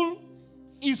Bible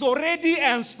is already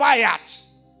inspired.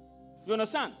 You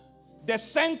understand? The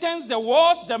sentence, the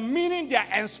words, the meaning, they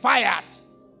are inspired.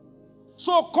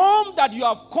 So come that you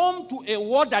have come to a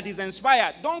word that is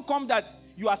inspired. Don't come that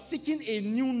you are seeking a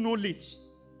new knowledge.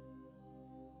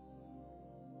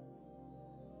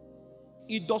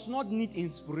 It does not need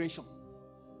inspiration.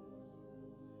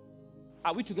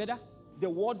 Are we together? The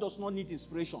word does not need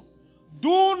inspiration.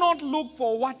 Do not look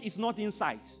for what is not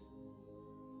inside.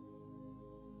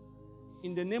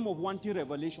 In the name of wanting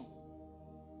revelation.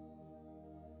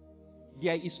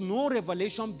 There is no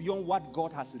revelation beyond what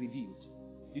God has revealed.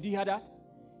 Did you hear that?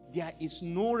 There is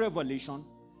no revelation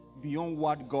beyond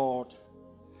what God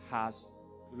has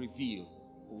revealed.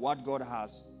 What God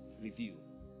has revealed.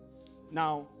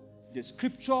 Now, the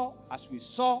scripture, as we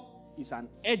saw, is an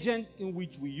agent in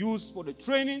which we use for the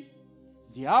training.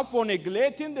 Therefore,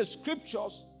 neglecting the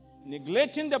scriptures,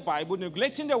 neglecting the Bible,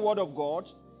 neglecting the word of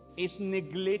God, is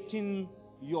neglecting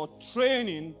your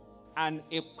training and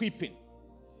equipping.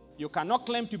 You cannot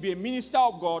claim to be a minister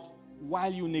of God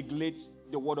while you neglect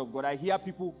the word of God. I hear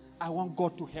people, I want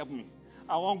God to help me.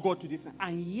 I want God to this.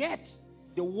 And yet,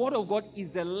 the word of God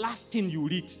is the last thing you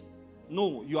read.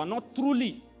 No, you are not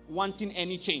truly wanting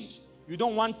any change. You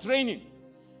don't want training.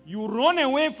 You run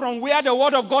away from where the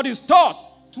word of God is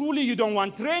taught. Truly, you don't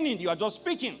want training. You are just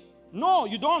speaking. No,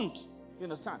 you don't. You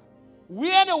understand?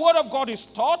 Where the word of God is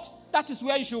taught, that is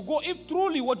where you should go if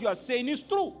truly what you are saying is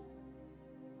true.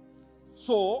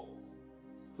 So,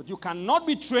 but you cannot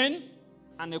be trained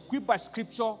and equipped by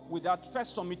scripture without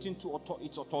first submitting to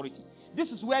its authority.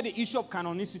 This is where the issue of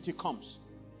canonicity comes.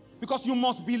 Because you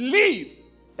must believe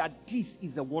that this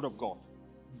is the word of God.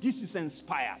 This is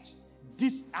inspired.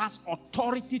 This has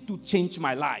authority to change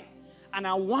my life. And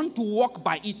I want to walk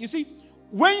by it. You see,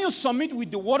 when you submit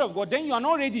with the word of God, then you are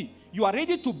not ready. You are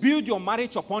ready to build your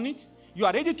marriage upon it. You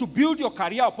are ready to build your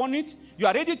career upon it. You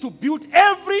are ready to build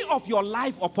every of your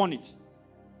life upon it.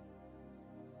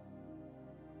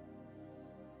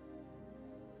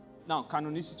 Now,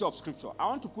 canonicity of scripture. I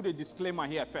want to put a disclaimer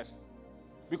here first.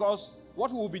 Because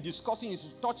what we will be discussing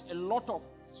is to touch a lot of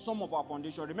some of our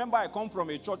foundation. Remember, I come from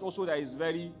a church also that is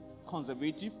very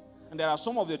conservative. And there are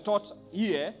some of the thoughts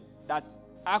here that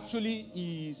actually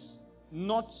is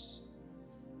not...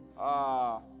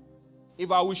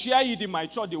 if I will share it in my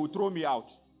church, they will throw me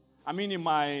out. I mean, in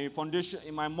my foundation,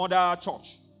 in my mother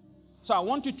church. So I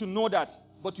want you to know that.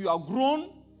 But you are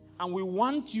grown, and we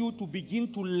want you to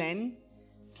begin to learn,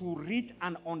 to read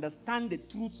and understand the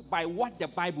truths by what the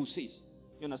Bible says.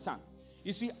 You understand?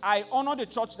 You see, I honor the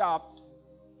church that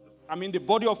the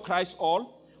body of Christ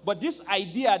all. But this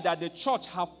idea that the church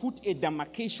have put a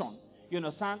demarcation, you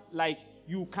understand? Like,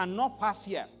 you cannot pass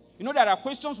here. You know, there are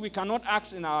questions we cannot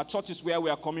ask in our churches where we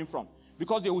are coming from.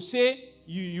 Because they will say,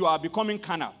 you are becoming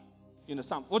carnal. You You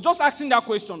understand? For just asking that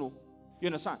question, you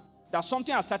understand? That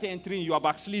something has started entering, you are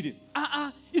backsliding.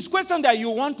 It's a question that you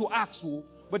want to ask,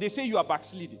 but they say you are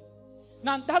backsliding.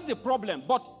 Now, that's the problem.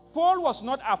 But Paul was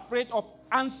not afraid of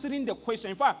answering the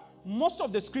question. In fact, most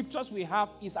of the scriptures we have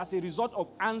is as a result of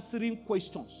answering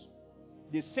questions.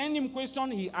 They send him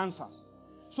questions, he answers.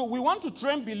 So we want to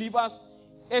train believers,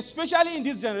 especially in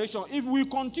this generation, if we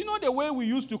continue the way we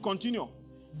used to continue,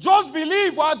 just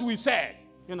believe what we said.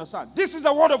 You understand? This is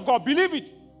the word of God. Believe it.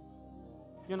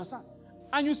 You understand?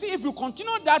 And you see, if you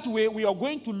continue that way, we are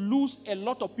going to lose a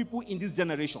lot of people in this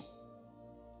generation.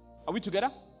 Are we together?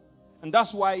 And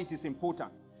that's why it is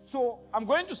important. So I'm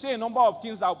going to say a number of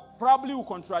things that probably will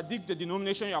contradict the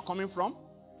denomination you are coming from.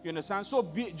 You understand?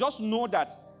 So just know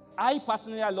that I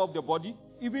personally love the body.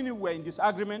 Even if we're in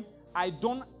disagreement, I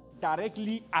don't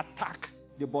directly attack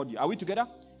the body. Are we together?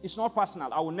 It's not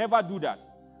personal. I will never do that.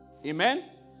 Amen?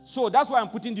 So that's why I'm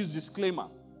putting this disclaimer.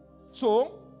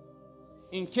 So,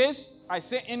 in case I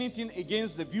say anything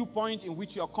against the viewpoint in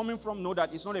which you're coming from, know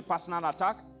that it's not a personal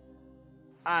attack.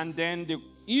 And then the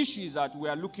issue is that we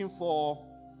are looking for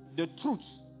the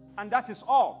truth. And that is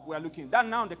all we are looking. That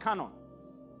now the canon.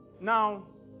 Now,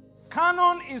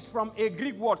 canon is from a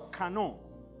Greek word, kanon,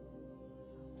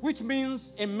 which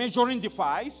means a measuring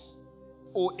device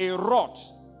or a rod.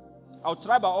 I'll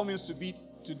try by all means to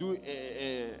do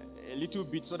a little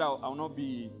bit so that I'll not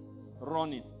be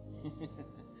running.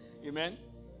 Amen.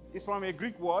 It's from a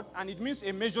Greek word, and it means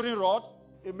a measuring rod,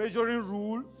 a measuring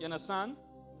rule. You understand?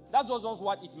 That's just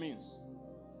what it means.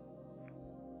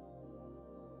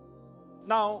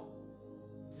 Now,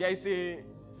 there is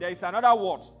another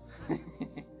word.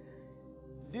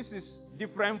 This is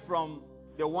different from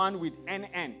the one with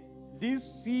NN.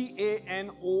 This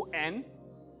CANON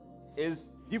is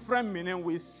different meaning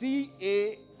with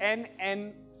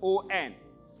CANNON.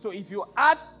 So if you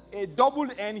add a double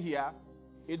N here,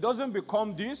 it doesn't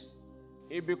become this,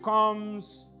 it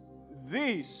becomes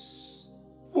this.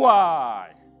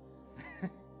 Why?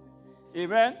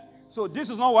 Amen? So this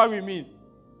is not what we mean.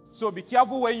 So be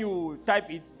careful when you type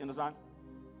it, you understand?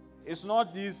 It's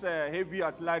not this heavy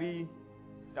artillery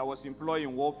that was employed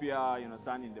in warfare, you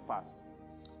understand, in the past.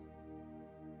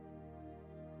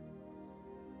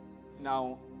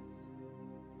 Now,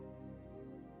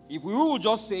 if we will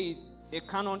just say it, a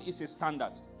canon is a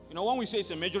standard. You know, when we say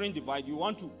it's a measuring device,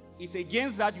 it's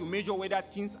against that you measure whether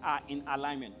things are in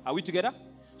alignment. Are we together?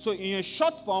 So in a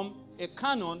short form, a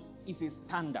canon is a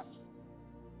standard.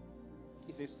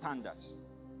 It's a standard.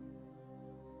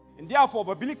 And therefore,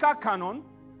 biblical canon,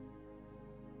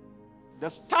 the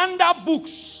standard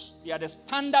books, they are the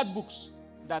standard books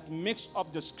that makes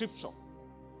up the scripture.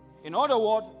 In other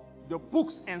words, the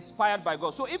books inspired by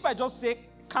God. So if I just say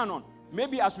canon,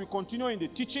 maybe as we continue in the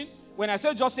teaching, when I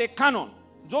say just say canon,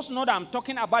 just know that I'm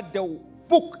talking about the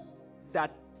book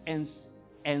that is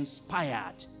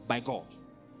inspired by God.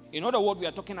 In other words, we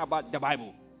are talking about the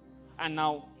Bible. And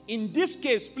now, in this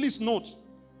case, please note,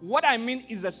 what I mean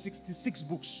is the 66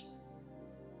 books.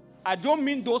 I don't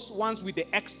mean those ones with the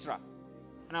extra.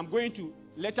 And I'm going to,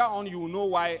 later on, you will know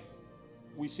why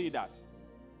we say that.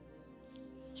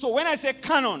 So when I say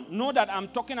canon, know that I'm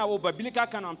talking about biblical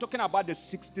canon. I'm talking about the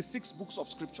 66 books of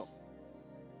Scripture.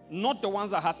 Not the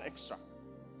ones that has extra.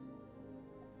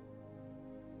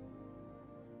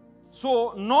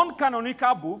 So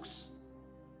non-canonical books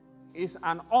is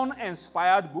an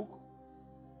uninspired book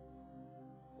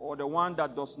or the one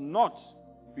that does not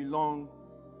belong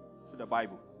to the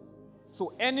Bible.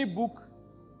 So any book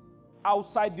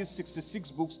outside these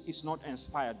 66 books is not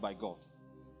inspired by God.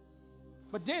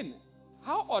 But then,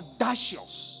 how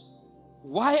audacious.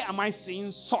 Why am I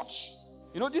saying such?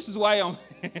 You know, this is why I'm...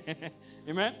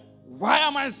 Amen? Why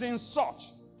am I saying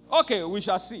such? Okay, we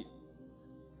shall see.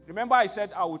 Remember I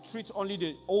said I will treat only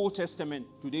the Old Testament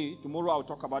today. Tomorrow I will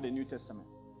talk about the New Testament.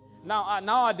 Now,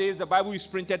 nowadays, the Bible is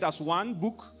printed as one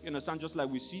book. You understand? Just like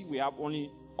we see, we have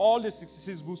only all the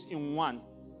 66 books in one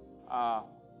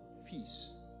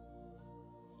piece.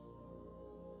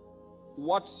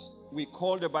 What we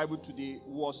call the Bible today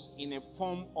was in a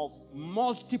form of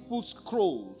multiple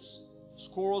scrolls.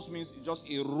 Scrolls means just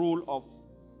a roll of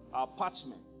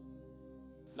parchment.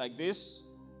 Like this.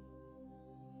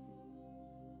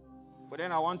 But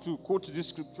then I want to quote this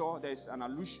scripture. There's an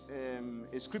allusion,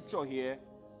 a scripture here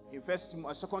in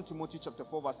 2 Timothy chapter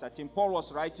 4 verse 13. Paul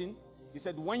was writing. He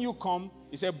said, when you come,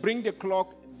 he said, bring the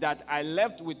cloak that I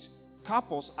left with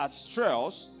Carpus at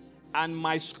Straeus and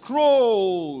my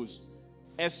scrolls,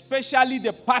 especially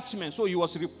the parchment. So he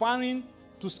was referring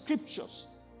to scriptures.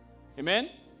 Amen?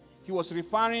 He was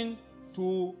referring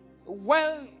to,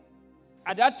 well,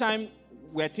 at that time,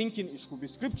 we're thinking it should be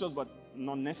scriptures, but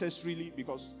not necessarily,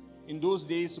 because in those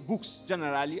days, books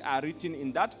generally are written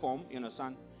in that form, you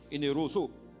understand, in a row.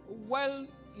 So, well,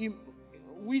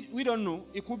 we don't know.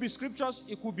 It could be scriptures.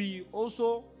 It could be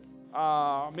also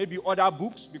maybe other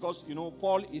books, because,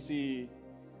 Paul is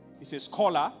a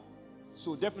scholar.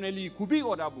 So definitely it could be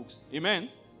other books. Amen?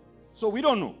 So we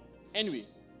don't know. Anyway,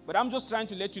 but I'm just trying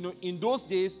to let you know, in those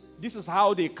days, this is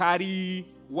how they carry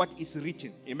what is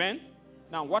written. Amen?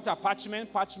 Now, what are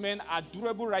parchment? Parchment are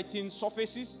durable writing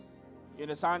surfaces. You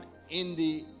understand? In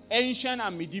the ancient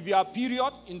and medieval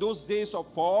period, in those days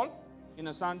of Paul, you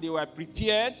understand, they were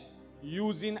prepared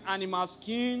using animal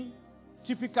skin,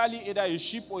 typically either a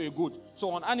sheep or a goat.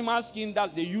 So on animal skin,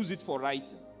 they use it for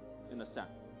writing. You understand?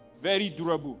 Very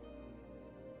durable.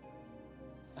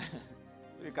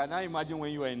 You cannot imagine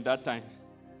when you were in that time.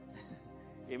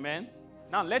 Amen?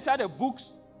 Now, later the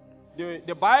books,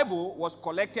 the Bible was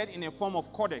collected in a form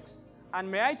of codex. And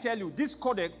may I tell you, this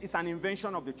codex is an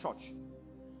invention of the church.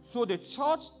 So the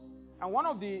church, and one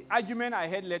of the arguments I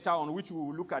heard later on, which we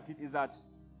will look at it, is that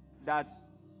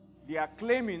they are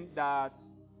claiming that,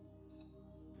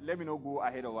 let me not go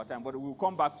ahead of our time, but we'll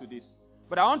come back to this.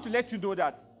 But I want to let you know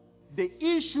that the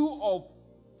issue of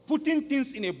putting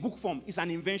things in a book form is an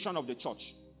invention of the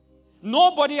church.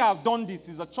 Nobody has done this.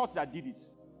 It's the church that did it.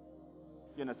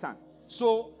 You understand?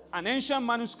 So, an ancient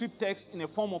manuscript text in a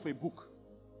form of a book.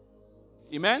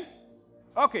 Amen?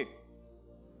 Okay.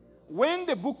 When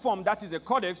the book form, that is a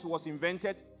codex, was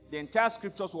invented, the entire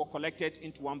scriptures were collected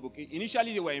into one book.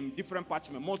 Initially, they were in different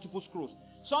parchment, multiple scrolls.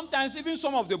 Sometimes, even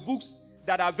some of the books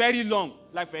that are very long,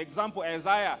 like for example,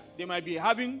 Isaiah, they might be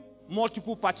having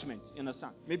multiple parchment, you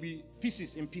understand? Maybe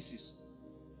pieces in pieces,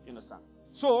 you understand?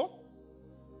 So,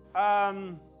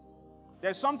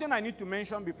 there's something I need to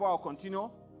mention before I continue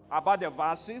about the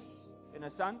verses, you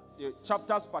understand? The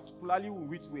chapters particularly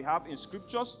which we have in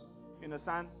scriptures, you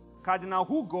understand? Cardinal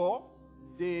Hugo,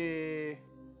 the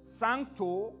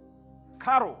Sancto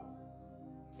Caro,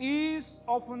 is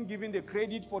often given the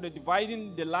credit for the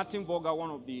dividing the Latin Vulgate,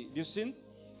 one of this thing,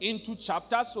 into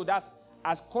chapters. So that's,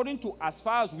 according to, as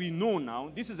far as we know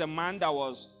now, this is a man that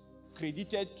was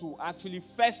credited to actually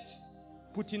first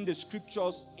putting the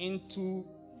scriptures into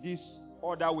this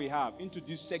order we have, into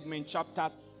this segment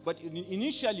chapters. But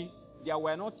initially, there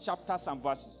were not chapters and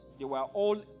verses. They were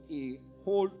all a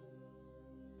whole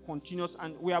continuous.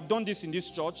 And we have done this in this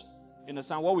church, you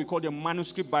understand, what we call the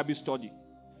manuscript Bible study.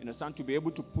 You understand, to be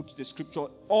able to put the scripture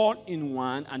all in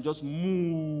one and just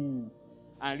move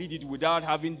and read it without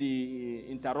having the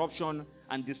interruption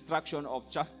and distraction of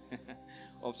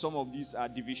of some of these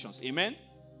divisions. Amen?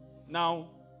 Now,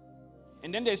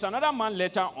 and then there's another man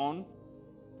later on,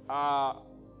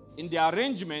 in the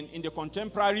arrangement, in the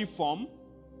contemporary form,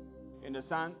 you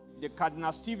understand, the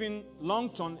Cardinal Stephen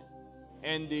Longton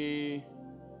and the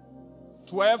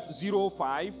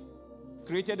 1205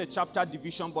 created a chapter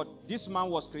division, but this man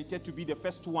was created to be the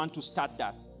first one to start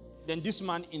that. Then this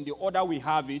man, in the order we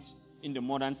have it in the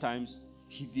modern times,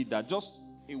 he did that. Just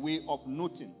a way of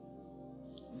noting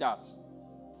that.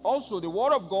 Also, the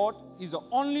Word of God is the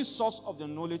only source of the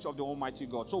knowledge of the Almighty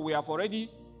God. So we have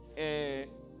already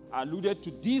alluded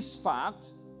to this fact.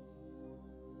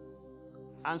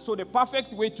 And so the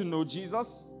perfect way to know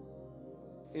Jesus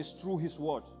is through His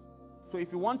Word. So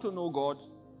if you want to know God,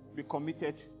 be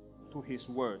committed to His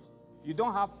Word. You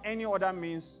don't have any other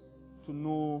means to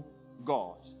know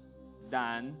God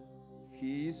than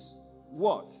His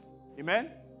Word.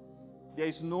 Amen? There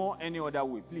is no any other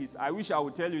way. Please, I wish I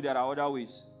would tell you there are other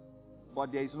ways,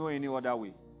 but there is no any other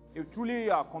way. If truly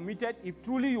you are committed, if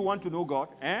truly you want to know God,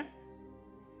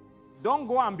 don't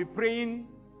go and be praying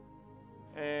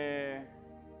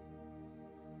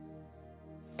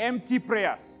empty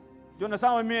prayers. Do you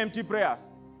understand what I mean, empty prayers?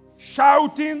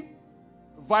 Shouting,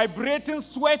 vibrating,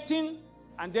 sweating,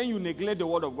 and then you neglect the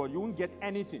Word of God. You won't get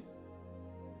anything.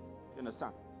 You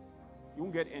understand? You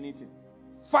won't get anything.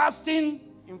 Fasting,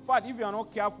 in fact, if you are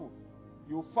not careful,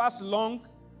 you fast long,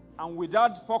 and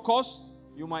without focus,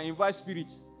 you might invite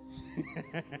spirits.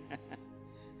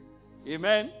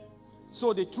 Amen?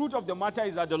 So the truth of the matter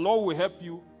is that the Lord will help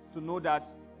you to know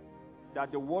that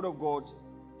the Word of God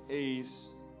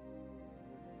is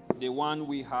the one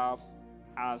we have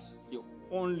as the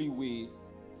only way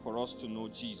for us to know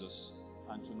Jesus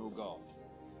and to know God.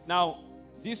 Now,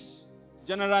 this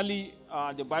generally,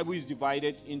 the Bible is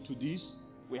divided into this.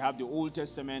 We have the Old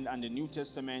Testament and the New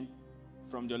Testament,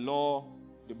 from the law,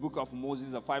 the book of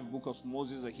Moses, the 5 books of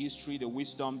Moses, the history, the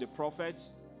wisdom, the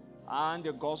prophets, and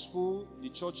the gospel, the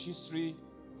church history,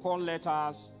 Paul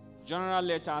letters, general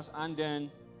letters, and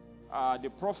then the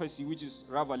prophecy, which is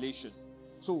Revelation.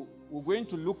 So we're going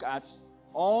to look at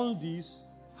all these,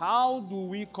 How do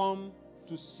we come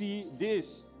to see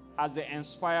this as the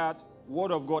inspired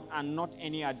Word of God and not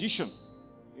any addition?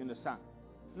 You understand?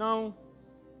 Now,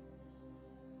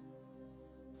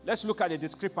 let's look at the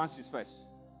discrepancies first.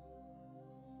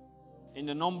 In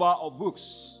the number of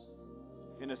books.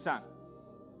 You understand?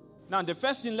 Now, the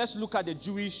first thing, let's look at the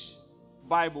Jewish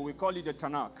Bible. We call it the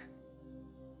Tanakh.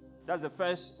 That's the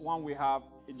first one we have.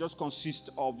 It just consists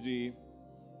of the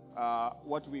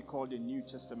what we call the New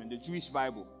Testament, the Jewish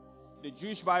Bible. The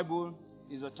Jewish Bible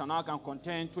is a Tanakh and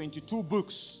contains 22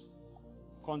 books.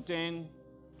 Contain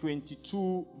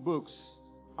 22 books.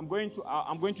 I'm going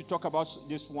to talk about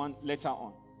this one later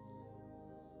on.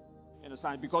 You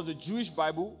understand? Because the Jewish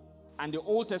Bible and the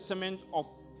Old Testament of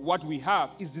what we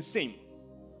have is the same.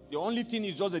 The only thing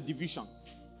is just a division.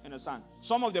 You understand?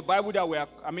 Some of the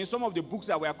books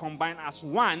that were combined as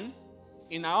one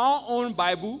in our own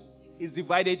Bible is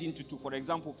divided into two. For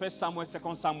example, 1 Samuel,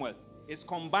 2 Samuel is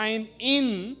combined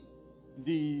in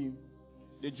the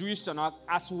Jewish Tanakh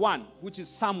as one, which is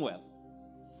Samuel.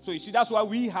 So you see, that's why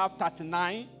we have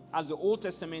 39 as the Old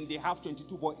Testament. They have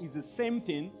 22, but it's the same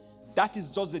thing. That is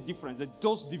just the difference,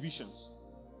 those divisions.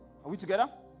 Are we together?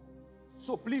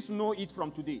 So please know it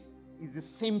from today. It's the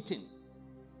same thing.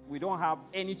 We don't have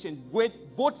any change,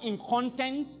 both in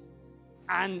content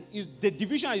and the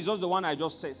division is just the one I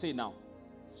just say now.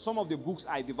 Some of the books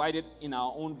are divided in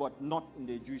our own, but not in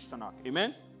the Jewish Tanakh.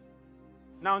 Amen?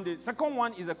 Now, the second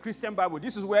one is a Christian Bible.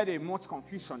 This is where the much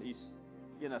confusion is.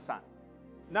 You understand?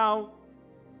 Now,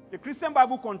 the Christian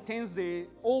Bible contains the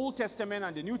Old Testament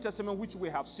and the New Testament, which we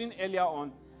have seen earlier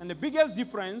on. And the biggest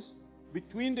difference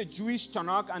between the Jewish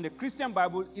Tanakh and the Christian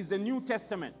Bible is the New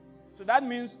Testament. So that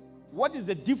means, what is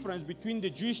the difference between the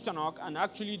Jewish Tanakh and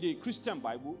actually the Christian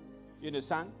Bible? You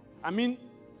understand? I mean,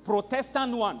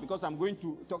 Protestant one, because I'm going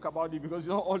to talk about it because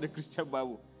you know all the Christian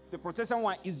Bible. The Protestant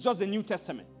one is just the New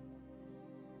Testament.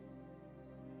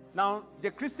 Now,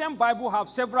 the Christian Bible have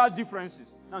several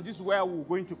differences. Now, this is where we're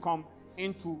going to come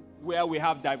into where we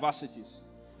have diversities.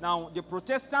 Now, the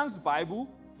Protestant's Bible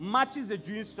matches the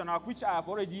Jewish Tanakh, which I have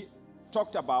already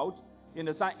talked about, you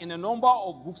understand, in a number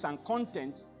of books and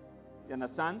content, you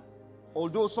understand?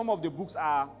 Although some of the books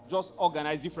are just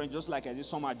organized different, just like I said,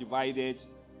 some are divided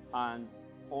and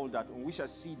all that. And we shall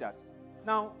see that.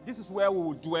 Now, this is where we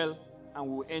will dwell and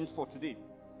we will end for today.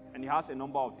 And it has a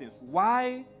number of things.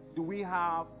 Why do we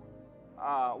have,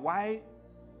 why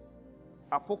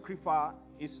Apocrypha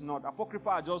is not? Apocrypha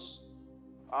are just,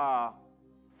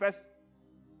 first,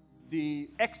 the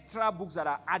extra books that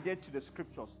are added to the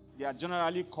scriptures. They are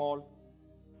generally called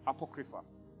Apocrypha.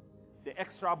 The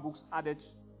extra books added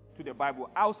to the Bible.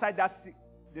 Outside that,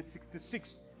 the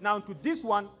 66. Now, to this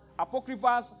one,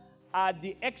 Apocryphas are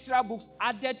the extra books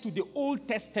added to the Old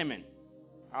Testament.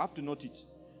 I have to note it.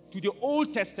 To the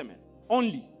Old Testament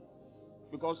only.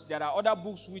 Because there are other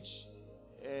books which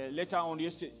later on,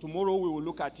 tomorrow we will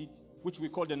look at it, which we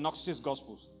call the Gnostic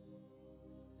Gospels.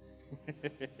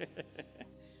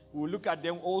 We will look at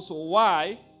them also.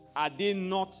 Why are they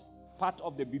not part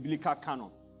of the biblical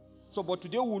canon? So, but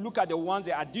today we will look at the ones,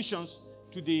 the additions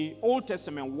to the Old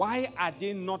Testament. Why are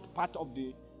they not part of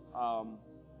the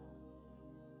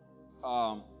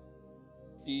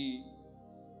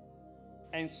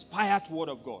inspired Word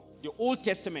of God? The Old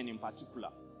Testament in particular.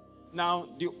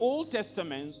 Now, the Old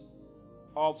Testaments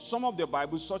of some of the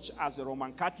Bibles, such as the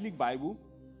Roman Catholic Bible,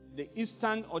 the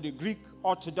Eastern or the Greek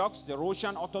Orthodox, the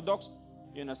Russian Orthodox,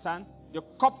 you understand? The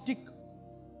Coptic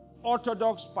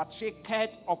Orthodox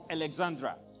Patriarchate of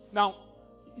Alexandria. Now,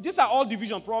 these are all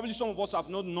divisions. Probably some of us have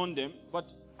not known them,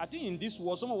 but I think in this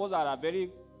world, some of us are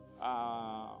very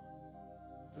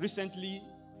recently,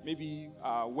 maybe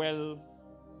following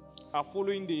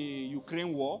the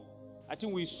Ukraine war. I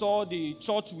think we saw the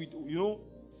church with,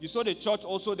 you saw the church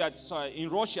also that in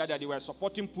Russia that they were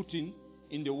supporting Putin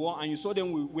in the war, and you saw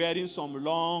them wearing some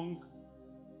long,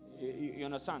 you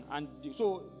understand? And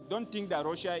so don't think that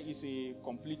Russia is a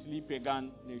completely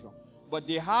pagan nation. But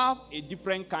they have a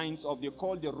different kinds of, they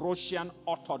call the Russian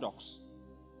Orthodox.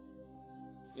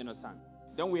 You understand?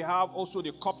 Then we have also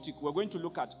the Coptic. We're going to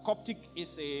look at Coptic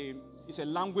is a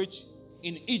language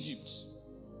in Egypt.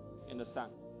 You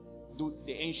understand?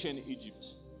 The ancient Egypt.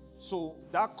 So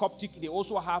that Coptic, they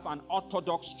also have an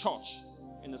Orthodox church.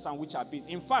 You understand? Which are based.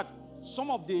 In fact,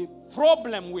 some of the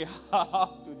problem we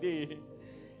have today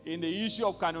in the issue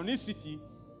of canonicity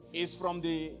is from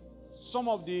some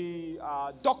of the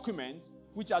documents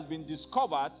which has been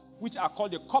discovered, which are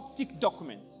called the Coptic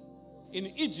documents. In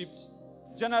Egypt,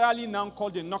 generally now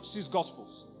called the Gnostic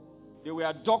Gospels. They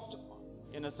were docked,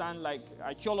 you understand, like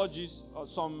archaeologists or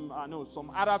some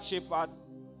Arab shepherd,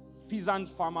 peasant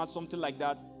farmers, something like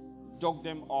that, dug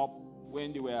them up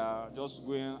when they were just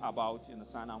going about in the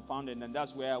sun and found them. And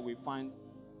that's where we find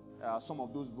some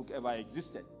of those books ever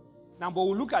existed. Now, but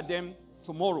we'll look at them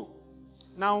tomorrow.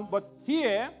 Now, but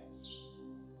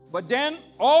then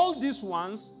all these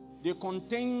ones, they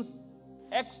contain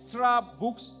extra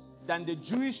books than the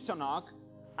Jewish Tanakh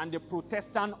and the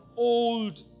Protestant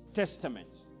Old Testament.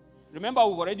 Remember,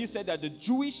 we've already said that the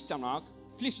Jewish Tanakh,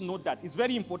 please note that, it's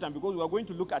very important because we are going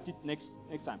to look at it next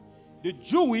time. The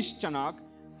Jewish Tanakh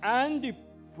and the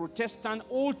Protestant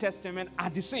Old Testament are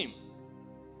the same.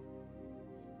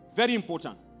 Very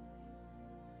important.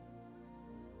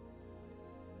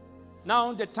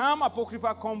 Now, the term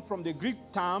Apocrypha comes from the Greek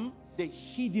term, the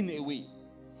hidden away.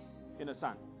 You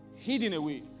understand? Hidden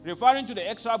away. Referring to the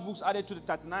extra books added to the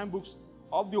 39 books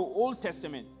of the Old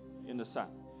Testament. You understand?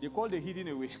 They call the hidden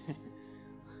away.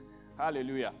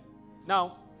 Hallelujah.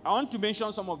 Now, I want to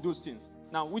mention some of those things.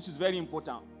 Now, which is very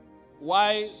important.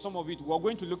 Why some of it, we're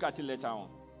going to look at it later on.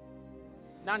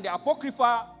 Now, the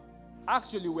Apocrypha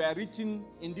actually were written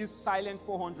in this silent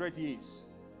 400 years.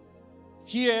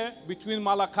 Here, between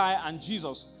Malachi and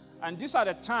Jesus. And these are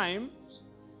the times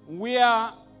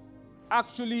where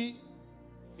actually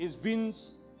it's been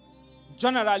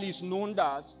generally is known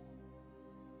that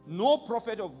no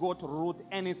prophet of God wrote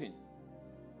anything.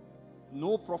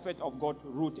 No prophet of God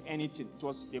wrote anything.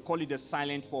 They call it the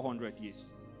silent 400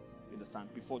 years. You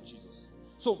understand? Before Jesus.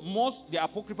 So the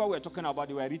Apocrypha we're talking about,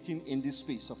 they were written in this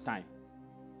space of time.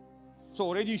 So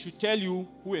already it should tell you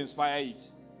who inspired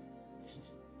it.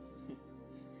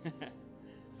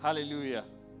 Hallelujah.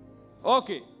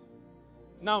 Okay.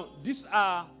 Now, these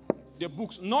are the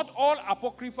books. Not all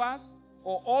Apocryphas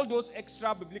or all those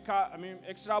extra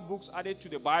books added to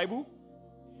the Bible,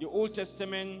 the Old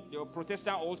Testament, the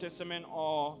Protestant Old Testament,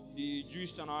 or the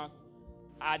Jewish Tanakh,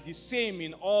 are the same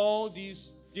in all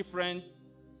these different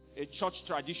church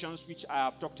traditions which I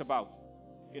have talked about.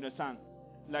 You understand?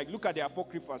 Like, look at the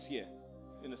Apocryphas here.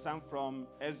 You understand? From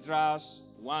Esdras,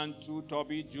 1, 2,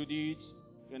 Tobit, Judith.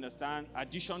 You understand?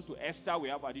 Addition to Esther. We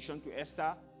have addition to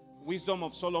Esther. Wisdom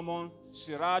of Solomon.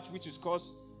 Sirach, which is called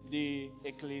the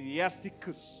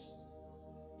Ecclesiasticus.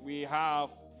 We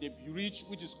have the Rich,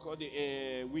 which is called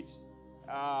the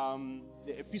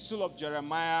Epistle of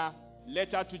Jeremiah.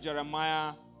 Letter to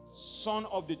Jeremiah. Son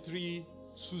of the Tree.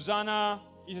 Susanna.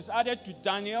 It is added to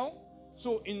Daniel.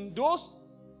 So in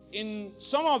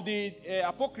some of the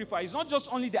Apocrypha, it's not just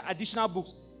only the additional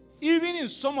books. Even in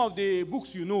some of the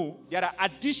books, there are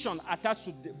additions attached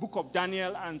to the book of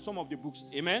Daniel and some of the books.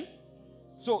 Amen?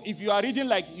 So if you are reading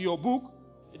like your book,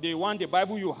 the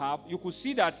Bible you have, you could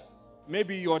see that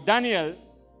maybe your Daniel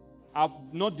have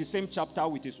not the same chapter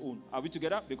with his own. Are we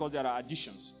together? Because there are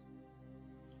additions.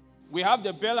 We have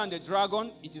the bell and the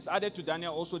dragon. It is added to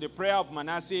Daniel. Also the prayer of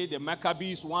Manasseh, the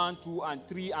Maccabees 1, 2, and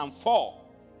 3, and 4.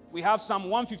 We have Psalm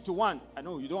 151. I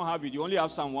know you don't have it. You only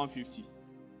have Psalm 150.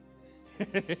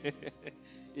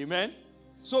 Amen.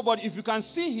 So, but if you can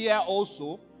see here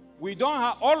also, we don't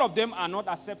have, all of them are not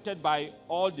accepted by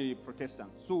all the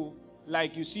Protestants. So,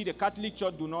 like you see, the Catholic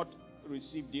Church do not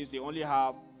receive this. They only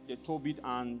have the Tobit,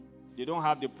 and they don't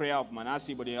have the prayer of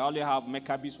Manasseh, but they only have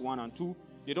Maccabees 1 and 2.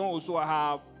 They don't also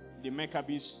have the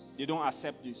Maccabees. They don't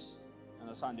accept this.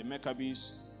 Understand? The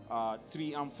Maccabees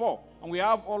 3 and 4. And we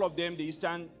have all of them, the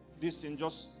Eastern, this in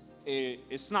just a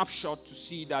snapshot to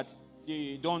see that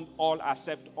they don't all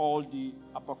accept all the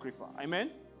Apocrypha. Amen?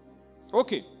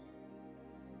 Okay.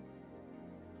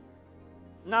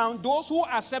 Now, those who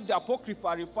accept the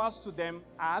Apocrypha refers to them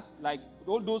as, like,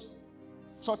 all those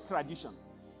church tradition.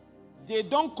 They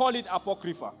don't call it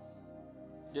Apocrypha.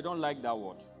 They don't like that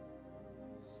word.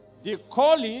 They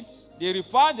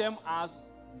refer them as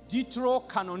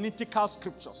deuterocanonical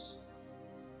scriptures.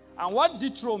 And what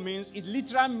deutero means, it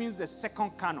literally means the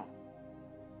second canon.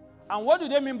 And what do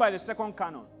they mean by the second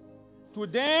canon? To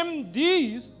them,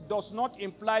 this does not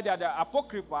imply that the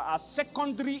Apocrypha are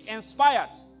secondary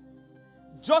inspired.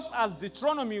 Just as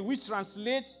Deuteronomy, which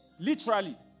translates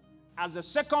literally as the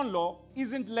second law,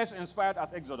 isn't less inspired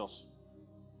as Exodus.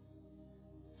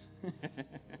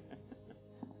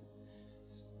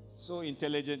 So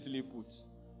intelligently put.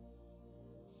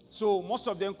 So most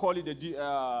of them call it the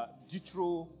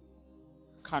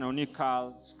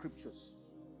deuterocanonical scriptures.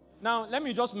 Now, let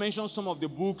me just mention some of the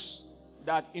books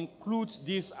that includes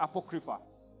this Apocrypha.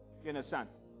 You understand?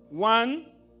 One,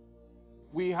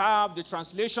 we have the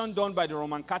translation done by the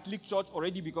Roman Catholic Church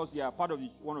already, because they are part of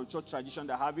one of the church traditions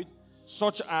that have it,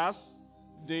 such as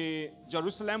the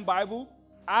Jerusalem Bible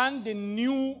and the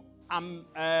New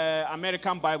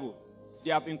American Bible. They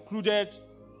have included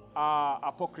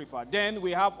Apocrypha. Then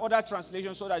we have other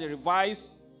translations, so that the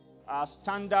Revised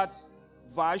Standard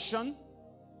version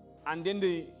and then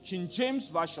the King James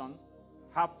version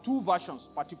have two versions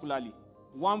particularly.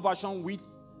 One version with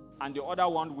and the other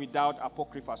one without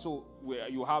Apocrypha. So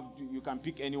you can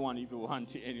pick anyone if you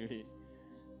want anyway.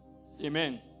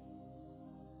 Amen.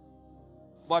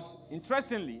 But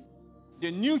interestingly, the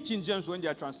New King James, when they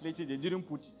are translated, they didn't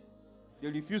put it. They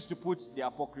refused to put the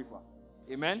Apocrypha.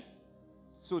 Amen.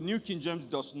 So New King James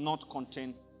does not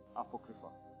contain Apocrypha.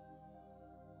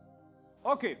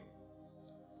 Okay.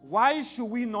 Why should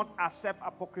we not accept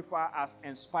Apocrypha as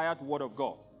inspired word of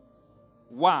God?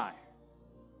 Why?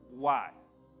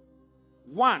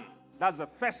 One, that's the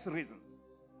first reason.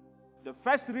 The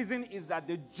first reason is that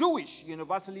the Jewish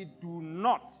universally do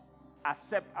not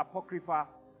accept Apocrypha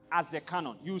as the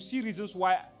canon. You see reasons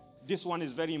why this one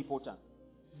is very important.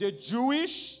 The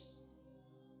Jewish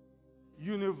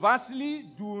universally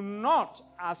do not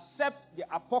accept the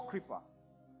Apocrypha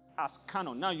as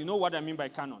canon. Now, you know what I mean by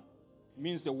canon. It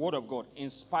means the word of God,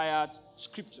 inspired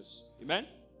scriptures. Amen?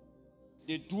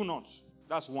 They do not.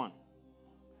 That's one.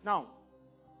 Now,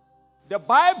 the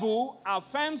Bible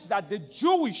affirms that the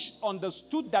Jewish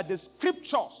understood that the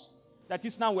scriptures, that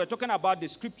is now we're talking about the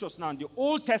scriptures now, the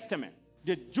Old Testament,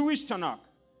 the Jewish Tanakh,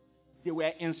 they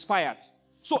were inspired.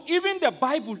 So even the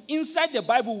Bible, inside the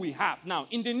Bible we have now,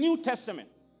 in the New Testament,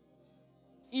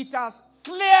 it has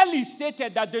clearly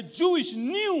stated that the Jewish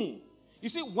knew. You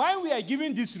see, why we are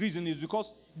giving this reason is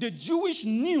because the Jewish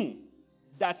knew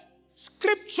that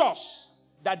scriptures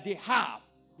that they have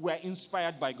were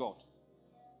inspired by God.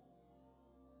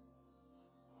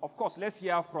 Of course, let's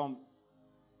hear from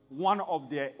one of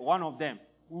them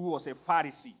who was a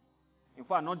Pharisee. In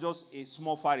fact, not just a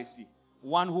small Pharisee,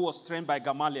 one who was trained by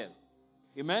Gamaliel.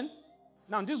 Amen?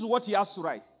 Now, this is what he has to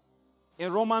write.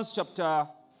 In Romans chapter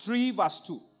 3, verse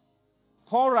 2.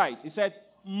 Paul writes, he said,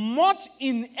 "Not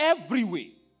in every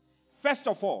way. First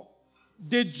of all,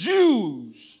 the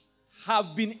Jews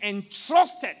have been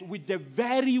entrusted with the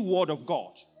very word of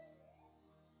God."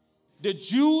 The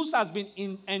Jews has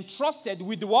been entrusted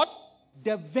with what?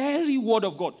 The very word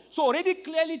of God. So already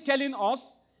clearly telling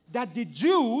us that the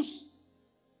Jews,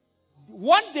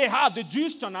 what they have, the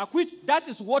Jewish Tanakh, which that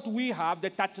is what we have,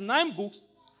 the 39 books,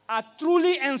 are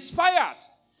truly inspired.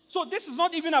 So this is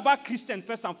not even about Christian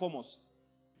first and foremost.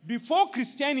 Before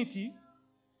Christianity,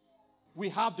 we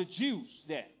have the Jews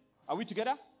there. Are we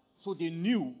together? So they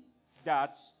knew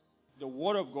that the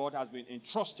word of God has been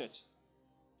entrusted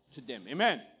to them.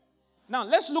 Amen. Now,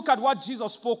 let's look at what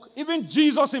Jesus spoke, even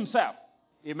Jesus himself.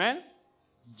 Amen?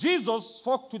 Jesus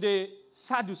spoke to the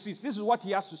Sadducees. This is what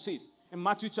he has to say in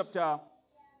Matthew chapter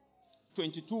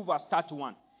 22, verse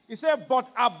 31. He said, "But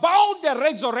about the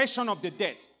resurrection of the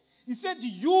dead," he said,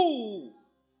 you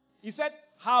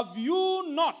have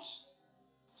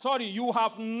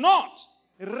not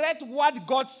read what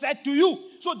God said to you.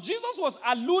 So Jesus was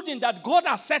alluding that God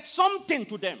has said something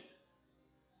to them.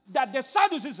 That the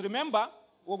Sadducees, remember,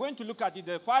 we're going to look at it.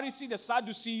 The Pharisees, the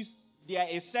Sadducees, they are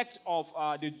a sect of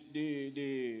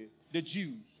the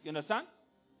Jews. You understand?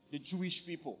 The Jewish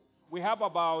people. We have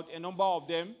about a number of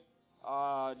them.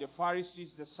 The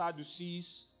Pharisees, the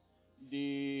Sadducees,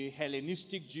 the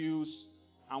Hellenistic Jews,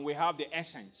 and we have the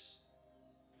Essenes.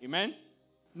 Amen?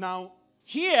 Now,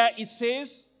 here it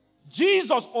says,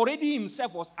 Jesus already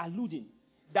himself was alluding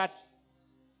that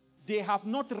they have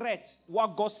not read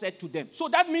what God said to them. So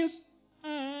that means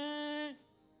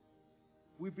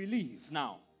we believe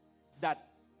now that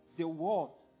the word,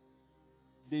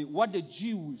 what the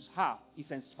Jews have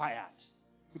is inspired.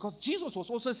 Because Jesus was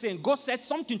also saying God said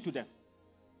something to them.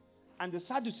 And the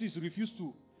Sadducees refused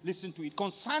to listen to it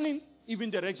concerning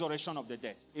even the resurrection of the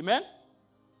dead. Amen?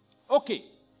 Okay.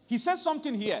 He says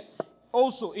something here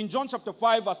also in John chapter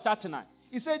 5 verse 39.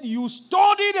 He said, "You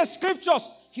study the scriptures."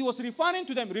 He was referring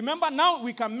to them. Remember, now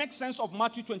we can make sense of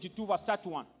Matthew 22 verse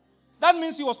 31. That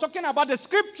means he was talking about the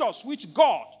scriptures which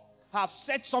God have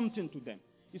said something to them.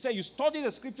 He said, "You study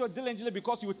the scripture diligently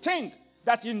because you think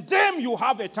that in them you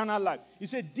have eternal life." He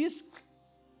said, "These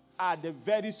are the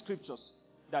very scriptures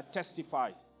that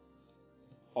testify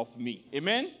of me."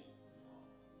 Amen?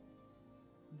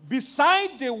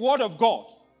 Beside the word of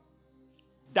God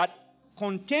that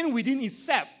contain within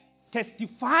itself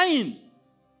testifying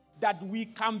that we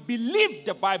can believe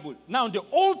the Bible, now the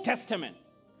Old Testament,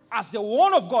 as the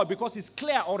word of God, because it's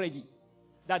clear already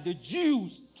that the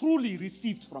Jews truly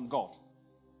received from God.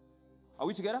 Are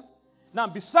we together? Now,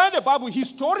 beside the Bible,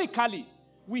 historically,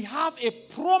 we have a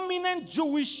prominent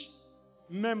Jewish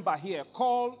member here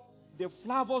called the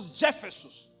Flavius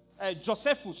Josephus.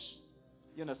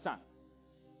 You understand?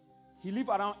 He lived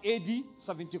around AD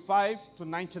 75 to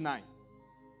 99.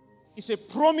 He's a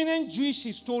prominent Jewish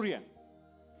historian.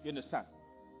 You understand?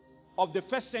 of the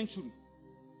first century.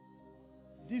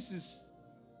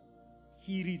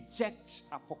 He rejects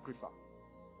Apocrypha.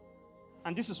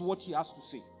 And this is what he has to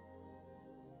say.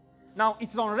 Now,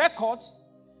 it's on record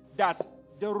that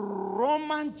the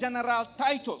Roman general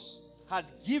Titus had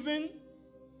given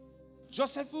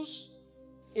Josephus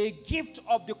a gift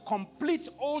of the complete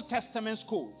Old Testament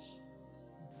scrolls.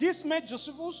 This made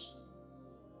Josephus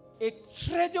a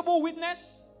credible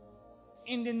witness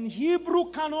in the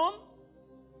Hebrew canon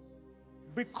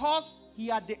because he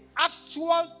had the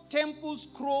actual temple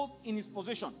scrolls in his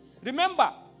possession.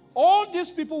 Remember, all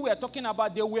these people we are talking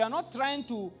about, they were not trying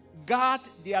to guard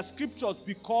their scriptures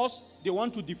because they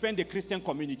want to defend the Christian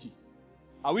community.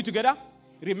 Are we together?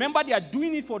 Remember, they are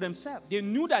doing it for themselves. They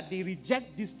knew that they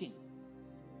reject this thing.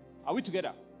 Are we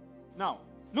together? Now,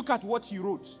 look at what he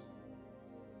wrote.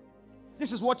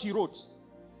 This is what he wrote.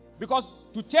 Because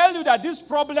to tell you that this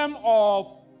problem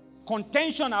of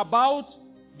contention about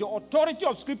the authority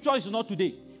of Scripture is not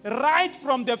today. Right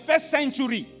from the first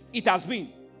century, it has been.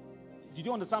 Did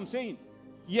you understand what I'm saying?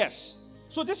 Yes.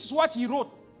 So this is what he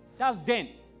wrote. That's then.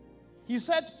 He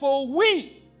said, for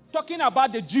we, talking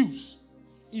about the Jews,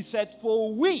 he said,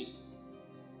 for we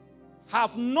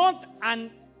have not an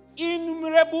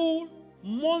innumerable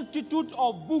multitude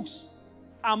of books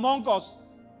among us,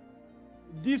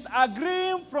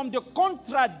 disagreeing from the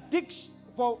contradiction,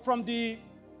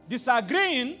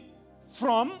 disagreeing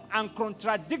from and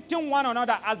contradicting one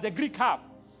another as the Greek have.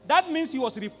 That means he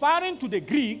was referring to the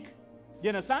Greek, you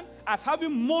understand, as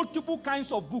having multiple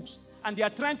kinds of books. And they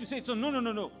are trying to say, so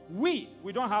no. We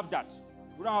don't have that.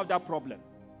 We don't have that problem.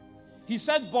 He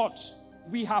said, but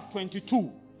we have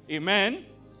 22. Amen.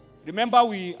 Remember,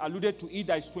 we alluded to it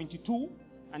that it's 22.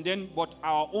 And then, but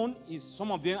our own is,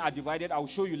 some of them are divided. I will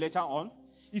show you later on.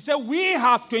 He said, we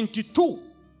have 22,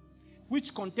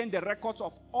 which contain the records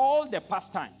of all the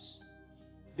past times.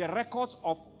 The records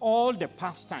of all the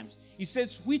past times. He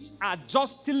says, which are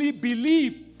justly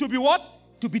believed to be what?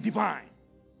 To be divine.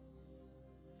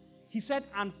 He said,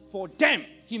 and for them,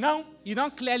 he now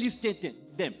clearly stated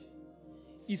them.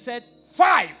 He said,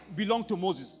 5 belong to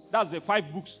Moses. That's the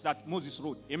 5 books that Moses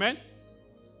wrote. Amen?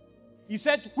 He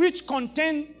said, which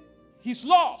contain his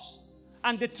laws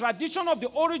and the tradition of the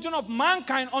origin of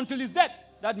mankind until his death.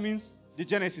 That means the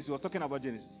Genesis. He was talking about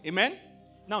Genesis. Amen?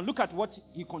 Now look at what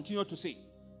he continued to say.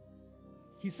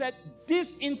 He said,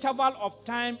 this interval of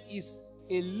time is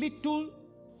a little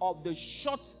of the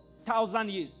short 1,000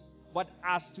 years. But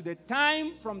as to the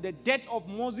time from the death of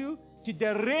Moses to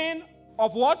the reign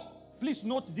of what? Please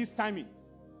note this timing.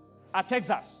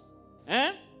 Artaxerxes.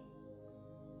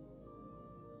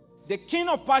 The king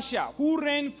of Persia, who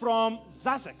reigned from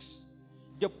Xerxes.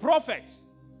 The prophets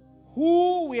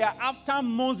who were after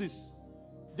Moses.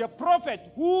 The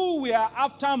prophet who were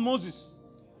after Moses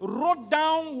wrote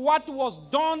down what was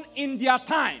done in their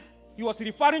time. He was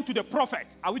referring to the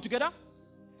prophets. Are we together?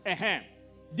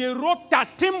 They wrote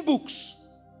 13 books.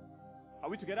 Are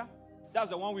we together? That's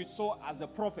the one we saw as the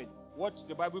prophet. What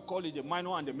the Bible calls it, the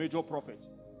minor and the major prophet.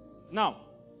 Now,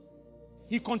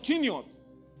 he continued.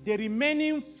 The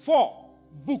remaining 4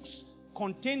 books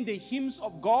contain the hymns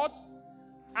of God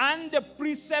and the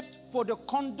precept for the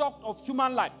conduct of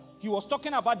human life. He was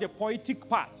talking about the poetic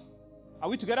parts. Are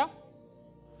we together?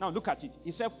 Now look at it.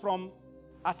 He said, from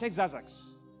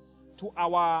Artaxerxes to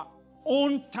our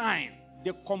own time,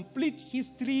 the complete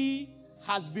history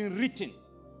has been written,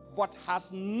 but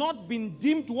has not been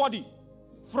deemed worthy.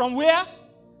 From where?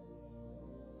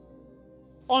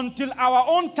 Until our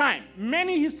own time,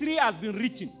 many history has been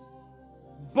written,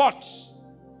 but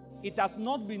it has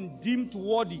not been deemed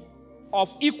worthy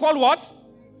of equal what?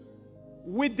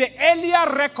 With the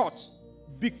earlier records,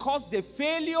 because the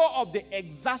failure of the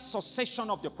exact succession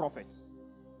of the prophets.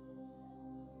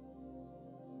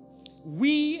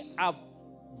 We have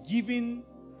given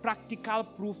practical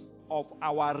proof of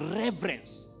our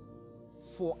reverence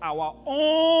for our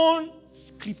own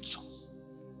scriptures.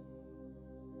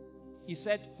 He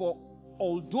said, for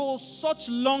although such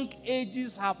long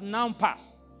ages have now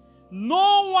passed,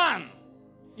 no one,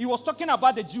 he was talking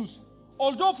about the Jews,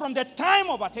 although from the time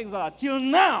of Artaxerxes till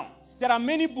now, there are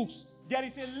many books, there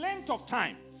is a length of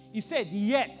time. He said,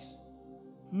 yet,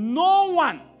 no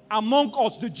one among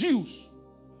us, the Jews,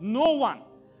 no one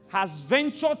has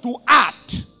ventured to add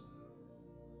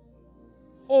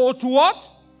or to what?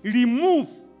 Remove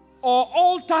or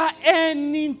alter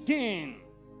anything,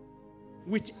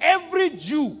 which every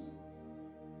Jew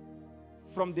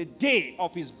from the day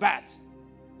of his birth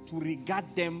to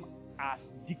regard them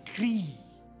as decree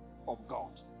of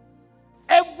God.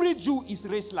 Every Jew is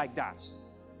raised like that.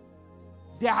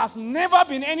 There has never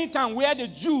been any time where the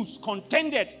Jews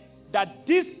contended that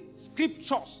these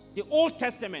scriptures, the Old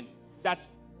Testament, that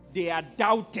they are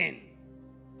doubting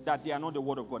that they are not the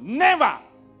word of God. Never.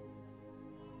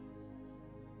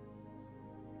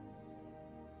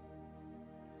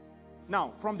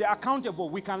 Now, from the account of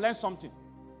God, we can learn something.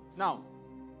 Now,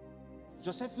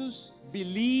 Josephus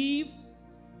believed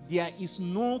there is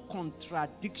no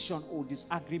contradiction or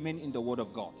disagreement in the word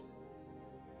of God.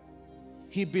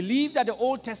 He believed that the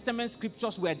Old Testament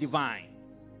scriptures were divine.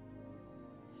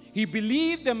 He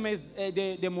believed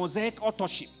the Mosaic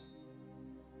authorship.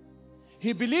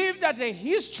 He believed that the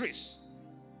histories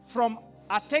from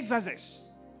Artaxerxes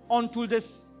until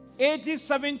this AD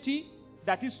 70,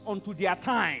 that is unto their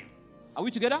time. Are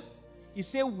we together? He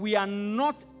said we are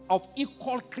not of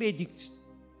equal credit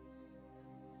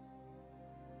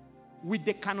with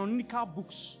the canonical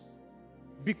books,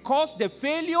 because the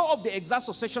failure of the exact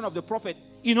succession of the prophet.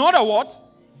 In other words,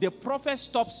 the prophet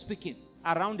stopped speaking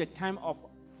around the time of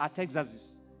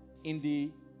Artaxerxes in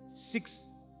the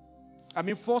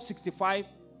 465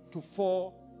 to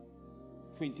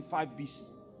 425 BC.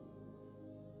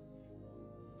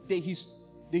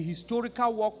 The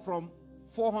historical work from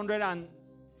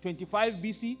 425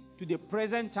 BC to the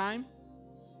present time,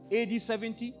 AD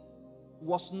 70,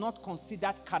 was not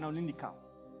considered canonical.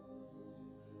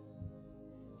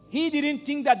 He didn't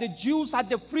think that the Jews had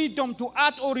the freedom to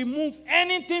add or remove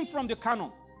anything from the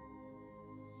canon.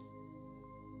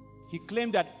 He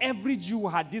claimed that every Jew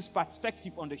had this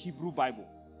perspective on the Hebrew Bible.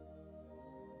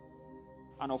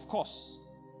 And of course,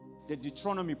 the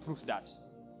Deuteronomy proved that.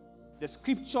 The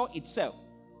scripture itself,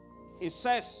 it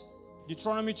says,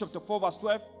 Deuteronomy chapter 4 verse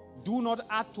 12, do not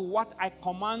add to what I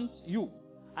command you,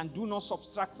 and do not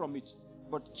subtract from it,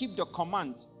 but keep the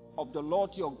command of the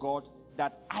Lord your God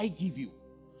that I give you.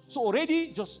 So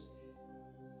already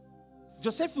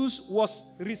Josephus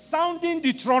was resounding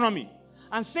Deuteronomy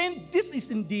and saying this is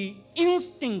in the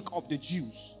instinct of the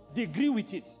Jews. They agree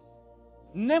with it.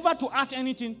 Never to add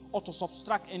anything or to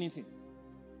subtract anything.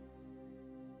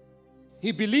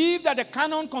 He believed that the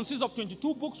canon consists of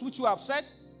 22 books, which we have said.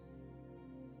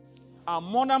 Our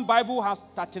modern Bible has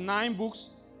 39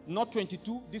 books, not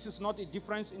 22. This is not a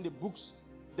difference in the books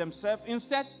themselves.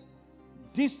 Instead,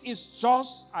 this is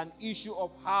just an issue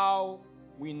of how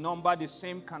we number the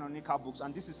same canonical books,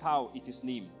 and this is how it is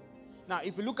named. Now,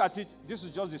 if you look at it, this is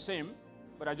just the same,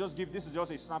 but this is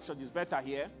just a snapshot. It's better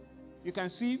here. You can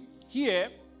see here,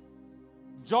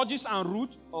 Judges and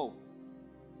Ruth.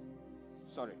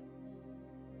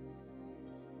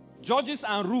 Judges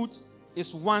and Ruth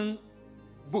is one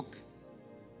book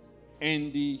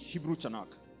in the Hebrew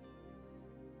Tanakh.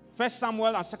 1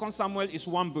 Samuel and 2 Samuel is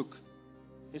one book.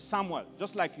 It's Samuel,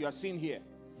 just like you are seeing here.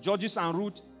 Judges and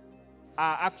Ruth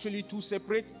are actually two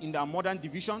separate in their modern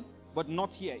division, but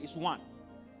not here. It's one.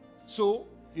 So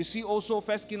you see also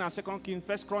 1 King and 2 King,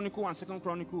 1 Chronicle and 2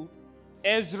 Chronicle.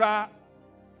 Ezra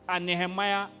and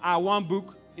Nehemiah are one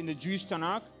book in the Jewish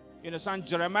Tanakh. You understand?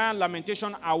 Jeremiah and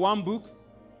Lamentation are one book.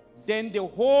 Then the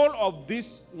whole of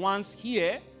these ones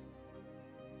here,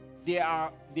 they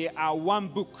are one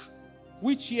book.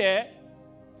 Which here,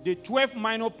 the 12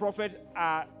 minor prophets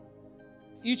are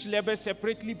each labeled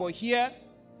separately, but here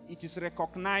it is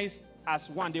recognized as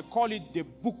one. They call it the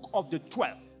Book of the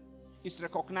 12. It's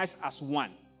recognized as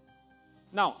one.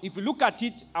 Now, if you look at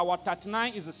it, our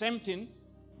 39 is the same thing,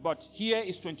 but here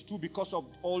is 22 because of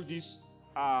all these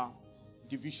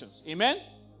divisions. Amen?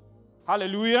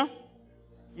 Hallelujah?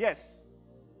 Yes.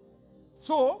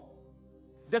 So,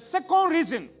 the second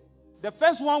reason, the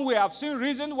first one we have seen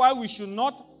reason why we should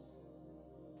not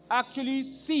actually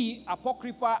see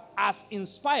Apocrypha as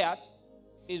inspired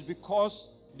is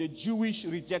because the Jewish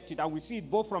reject it. And we see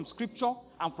it both from scripture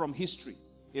and from history.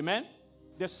 Amen?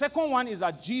 The second one is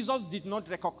that Jesus did not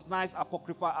recognize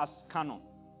Apocrypha as canon.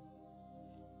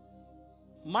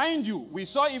 Mind you, we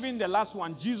saw even the last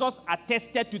one, Jesus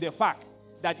attested to the fact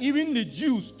that even the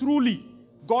Jews, truly,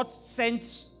 God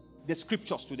sent the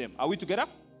scriptures to them. Are we together?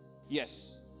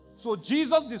 Yes. So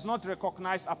Jesus does not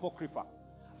recognize Apocrypha.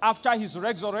 After his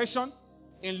resurrection,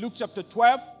 in Luke chapter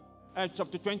 12 and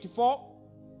chapter 24,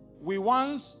 we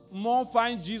once more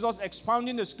find Jesus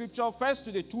expounding the scripture first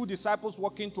to the 2 disciples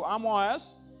walking to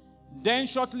Emmaus, then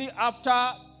shortly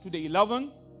after to the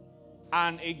 11,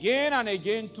 and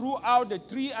again throughout the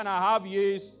 3.5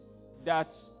 years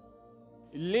that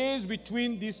lays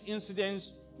between these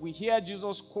incidents, we hear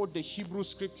Jesus quote the Hebrew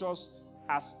scriptures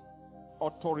as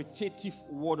authoritative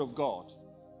word of God.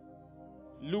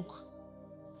 Luke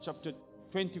chapter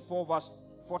 24 verse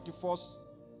 44,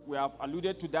 we have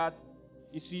alluded to that.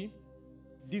 You see,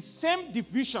 the same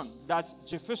division that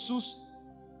Josephus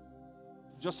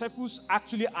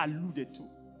actually alluded to.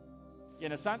 You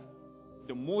understand?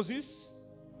 the Moses,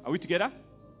 are we together?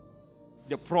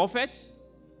 The prophets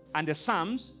and the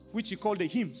Psalms, which he called the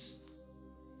hymns,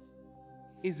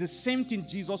 is the same thing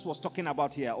Jesus was talking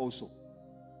about here also.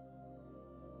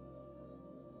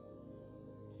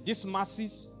 This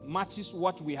matches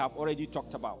what we have already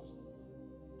talked about.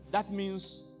 That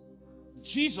means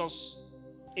Jesus,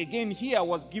 again here,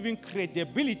 was giving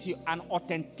credibility and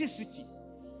authenticity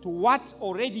to what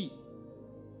already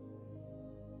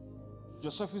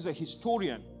Josephus, a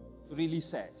historian, really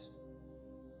said.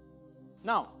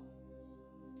 Now,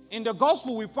 in the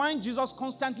gospel, we find Jesus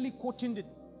constantly quoting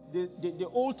the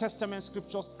Old Testament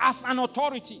scriptures as an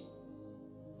authority.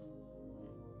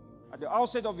 At the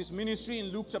outset of his ministry in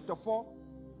Luke chapter 4,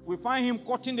 we find him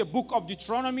quoting the book of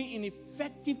Deuteronomy in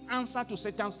effective answer to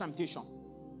Satan's temptation.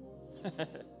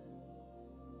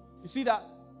 You see that?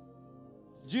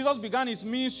 Jesus began his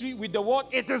ministry with the word,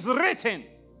 "It is written."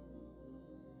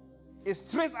 A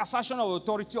straight assertion of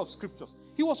authority of scriptures.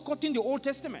 He was quoting the Old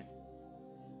Testament.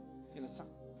 You understand?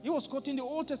 He was quoting the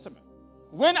Old Testament.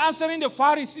 When answering the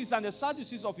Pharisees and the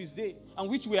Sadducees of his day, and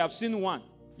which we have seen one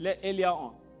earlier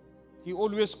on, he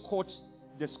always quotes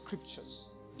the scriptures,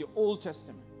 the Old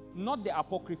Testament, not the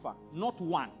Apocrypha, not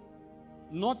one.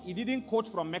 He didn't quote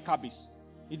from Maccabees.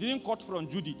 He didn't quote from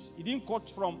Judith. He didn't quote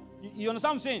from, you understand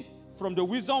what I'm saying? From the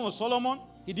wisdom of Solomon.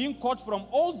 He didn't quote from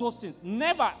all those things.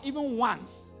 Never, even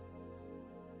once.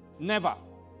 Never.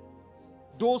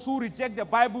 Those who reject the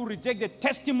Bible reject the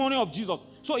testimony of Jesus.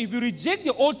 So if you reject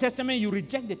the Old Testament, you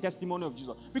reject the testimony of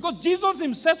Jesus. Because Jesus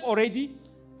himself already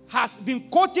has been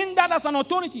quoting that as an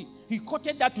authority. He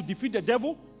quoted that to defeat the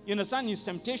devil, you understand, his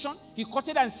temptation. He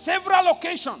quoted that in several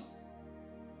occasions.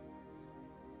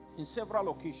 In several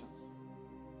occasions.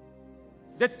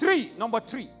 Number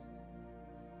three.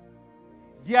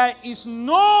 There is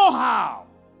nowhere,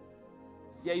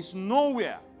 there is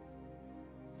nowhere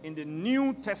in the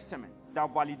New Testament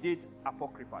that validates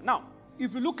Apocrypha. Now,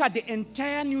 if you look at the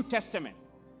entire New Testament,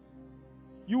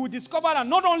 you will discover that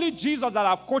not only Jesus that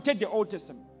have quoted the Old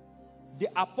Testament, the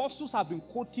apostles have been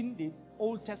quoting the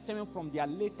Old Testament from their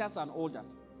letters and all that.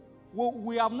 Well,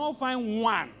 we have not found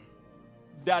one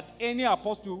that any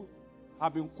apostle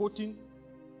have been quoting,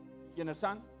 you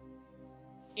understand,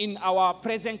 in our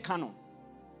present canon.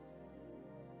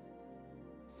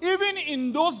 Even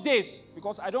in those days,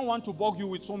 because I don't want to bog you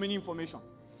with so many information,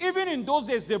 even in those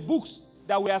days, the books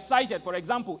that were cited, for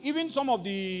example, even some of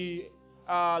the,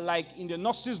 like in the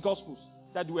Gnostic Gospels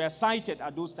that were cited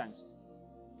at those times,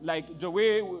 like the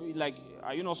way, like,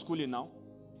 are you not schooling now?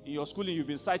 In your schooling, you've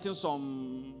been citing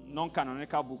some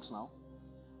non-canonical books now.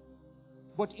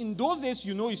 But in those days,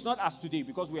 you know, it's not as today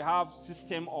because we have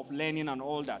system of learning and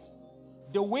all that.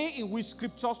 The way in which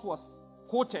scriptures was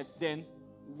quoted then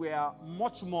were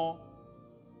much more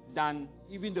than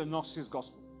even the Gnostic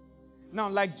Gospel. Now,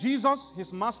 like Jesus,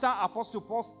 his master, Apostle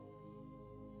Paul,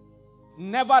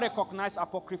 never recognized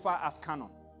Apocrypha as canon.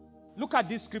 Look at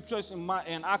these scriptures in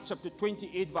Acts chapter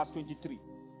 28, verse 23.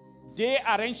 They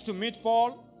arranged to meet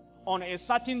Paul on a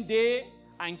certain day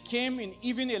and came in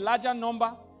even a larger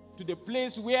number to the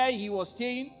place where he was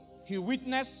staying. He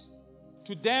witnessed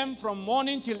to them from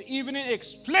morning till evening,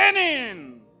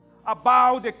 explaining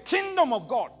about the kingdom of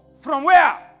God. From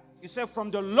where? He said,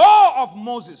 from the law of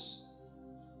Moses.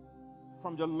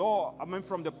 From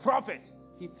the prophet.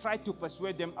 He tried to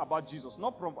persuade them about Jesus.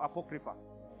 Not from Apocrypha.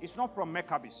 It's not from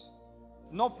Maccabees.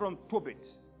 Not from Tobit.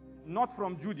 Not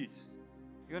from Judith.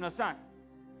 You understand?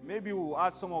 Maybe we'll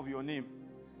add some of your name.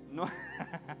 No.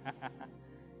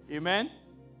 Amen?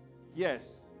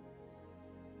 Yes.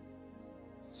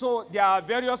 So there are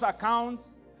various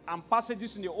accounts and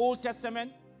passages in the Old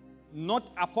Testament,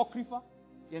 not Apocrypha,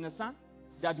 you understand,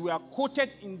 that were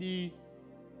quoted in the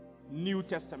New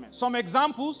Testament. Some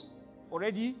examples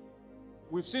already,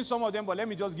 we've seen some of them, but let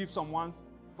me just give some ones.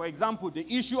 For example, the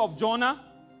issue of Jonah,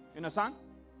 you understand?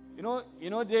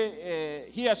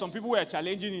 Here some people were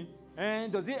challenging it.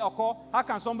 Does it occur? How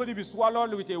can somebody be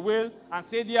swallowed with a whale and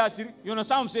say they are three? You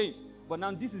understand what I'm saying? But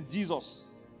now this is Jesus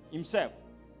himself.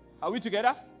 Are we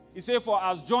together? He said, for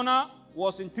as Jonah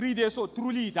was in 3 days, so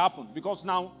truly it happened. Because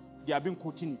now they have been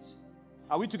quoting it.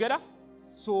 Are we together?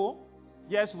 So,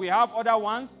 yes, we have other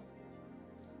ones.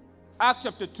 Acts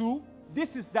chapter 2.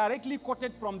 This is directly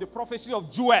quoted from the prophecy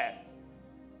of Joel.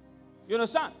 You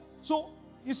understand? So,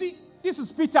 you see, this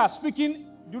is Peter speaking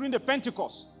during the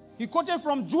Pentecost. He quoted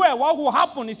from Joel. What will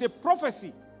happen is a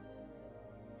prophecy.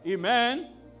 Amen.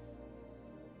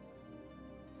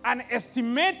 An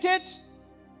estimated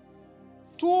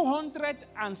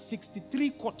 263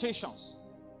 quotations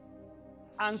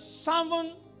and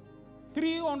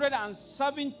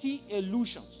 370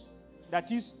 allusions.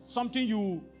 That is something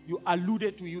you You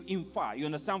alluded to, you infer. You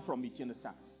understand from it, you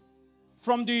understand?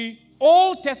 From the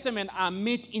Old Testament are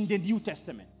made in the New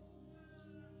Testament.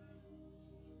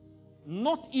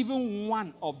 Not even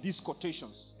one of these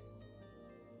quotations,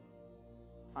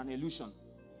 an allusion,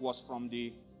 was from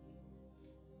the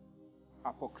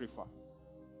Apocrypha.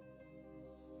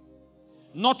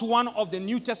 Not one of the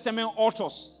New Testament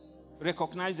authors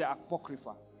recognized the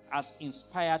Apocrypha as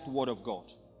inspired word of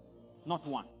God. Not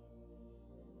one.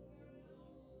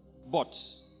 But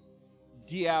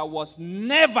there was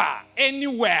never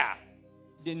anywhere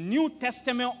the New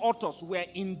Testament authors were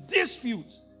in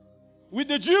dispute with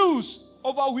the Jews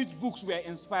over which books were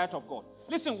inspired of God.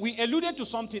 Listen, we alluded to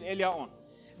something earlier on,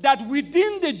 that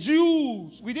within the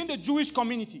Jews, within the Jewish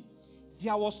community,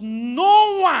 there was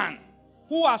no one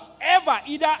who has ever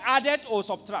either added or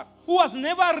subtracted, who has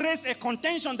never raised a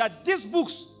contention that these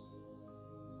books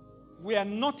were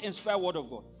not inspired word of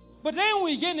God. But then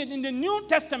we get it in the New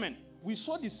Testament, we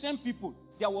saw the same people.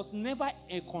 There was never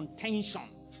a contention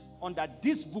on that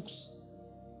these books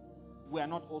were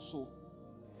not also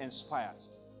inspired.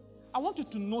 I want you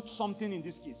to note something in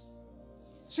this case.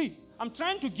 See, I'm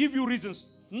trying to give you reasons,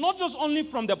 not just only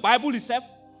from the Bible itself,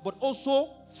 but also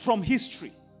from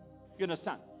history. You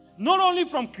understand? Not only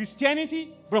from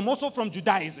Christianity, but also from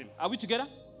Judaism. Are we together?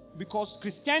 Because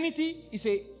Christianity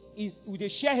is with a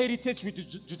shared heritage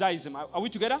with Judaism. Are we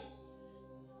together?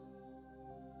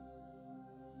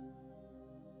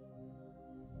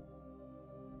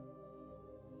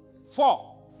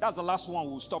 Four. That's the last one.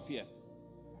 We'll stop here.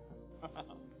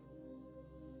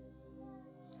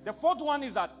 The fourth one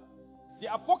is that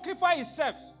the Apocrypha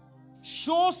itself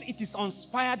shows it is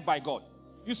inspired by God.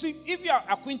 You see,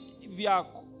 if you are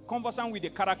conversant with the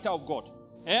character of God,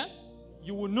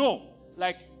 you will know,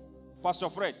 like Pastor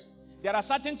Fred, there are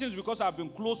certain things because I've been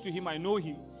close to him, I know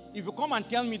him. If you come and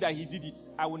tell me that he did it,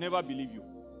 I will never believe you.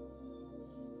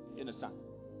 You understand?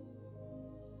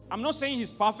 I'm not saying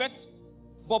he's perfect,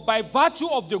 but by virtue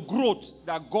of the growth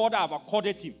that God have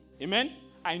accorded him, amen,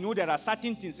 I know there are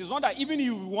certain things. It's not that even if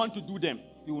you want to do them,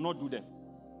 you will not do them.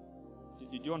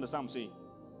 Did you understand what I'm saying?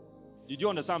 Did you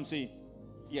understand what I'm saying?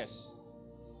 Yes.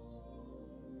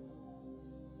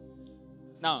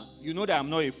 Now, you know that I'm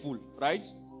not a fool, right?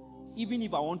 Even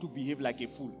if I want to behave like a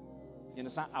fool, you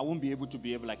understand? I won't be able to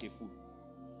behave like a fool.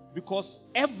 Because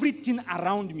everything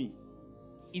around me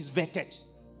is vetted.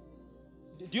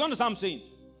 Do you understand what I'm saying?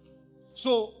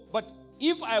 So, but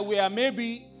if I were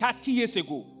maybe 30 years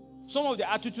ago, some of the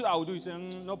attitude I would do is say,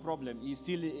 no problem, he's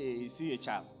still a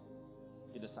child.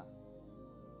 You understand?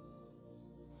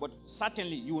 But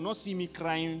certainly, you will not see me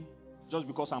crying just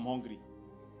because I'm hungry.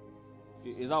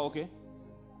 Is that okay?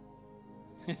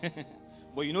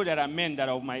 But you know there are men that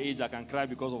are of my age that can cry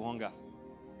because of hunger.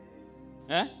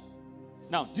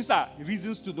 Now, these are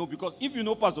reasons to know, because if you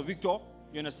know Pastor Victor,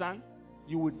 you understand,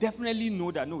 you will definitely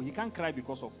know that, no, he can't cry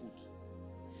because of food.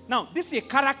 Now, this is a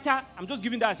character, I'm just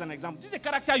giving that as an example. This is a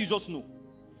character you just know.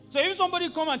 So if somebody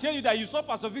come and tell you that you saw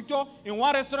Pastor Victor in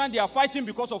one restaurant, they are fighting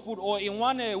because of food, or in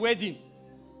one wedding,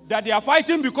 that they are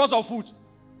fighting because of food,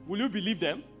 will you believe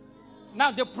them?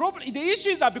 Now, the issue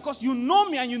is that because you know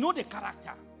me and you know the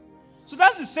character. So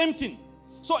that's the same thing.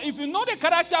 So if you know the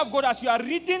character of God, as you are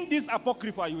reading this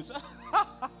Apocrypha, you say,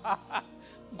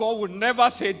 God would never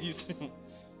say this.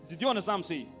 Did you understand what I'm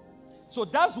saying? So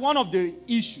that's one of the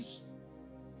issues.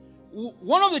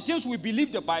 One of the things we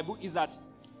believe the Bible is that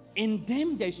in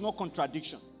them there is no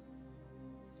contradiction.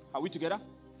 Are we together?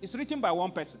 It's written by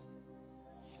one person.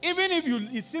 Even if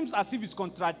it seems as if it's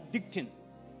contradicting,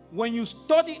 when you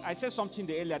study, I said something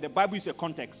earlier, the Bible is a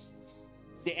context.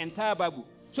 The entire Bible.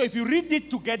 So if you read it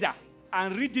together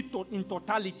and read it in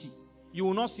totality, you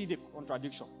will not see the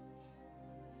contradiction.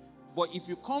 But if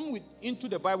you come into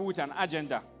the Bible with an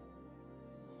agenda,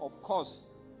 of course,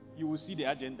 you will see the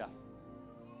agenda.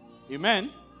 Amen?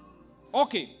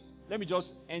 Okay, let me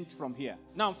just end from here.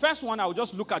 Now, first one, I will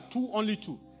just look at only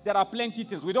two. There are plenty of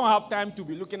things. We don't have time to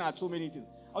be looking at so many things.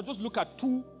 I'll just look at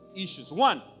two issues.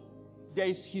 One, there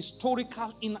is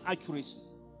historical inaccuracy.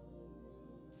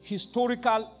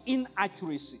 Historical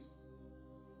inaccuracy.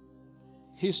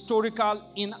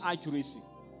 Historical inaccuracy.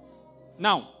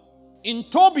 Now, in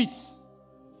Tobit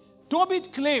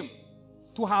claimed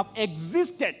to have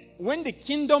existed when the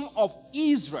kingdom of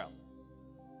Israel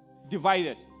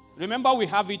divided. Remember, we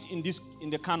have it in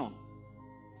the canon.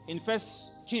 In 1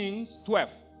 Kings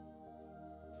 12.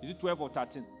 Is it 12 or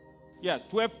 13? Yeah,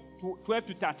 12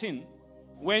 to 13.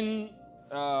 When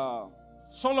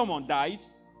Solomon died,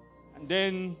 and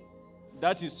then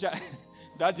that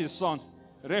his son,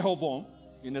 Rehoboam,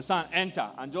 the son,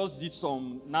 entered and just did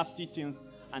some nasty things,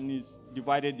 and he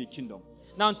divided the kingdom.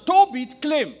 Now, Tobit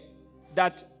claimed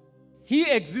that he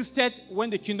existed when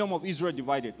the kingdom of Israel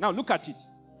divided. Now, look at it.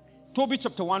 Tobit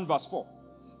chapter 1, verse 4.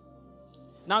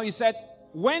 Now, he said,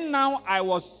 when now I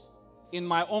was in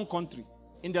my own country,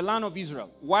 in the land of Israel,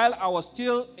 while I was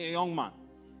still a young man,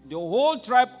 the whole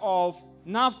tribe of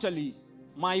Naphtali,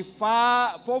 my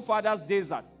forefathers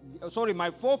deserted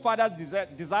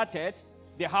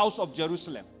the house of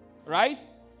Jerusalem. Right?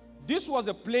 This was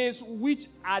a place which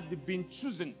had been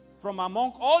chosen from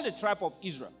among all the tribe of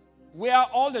Israel, where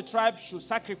all the tribes should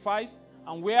sacrifice,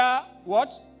 and where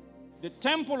what? The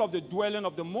temple of the dwelling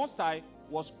of the Most High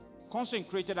was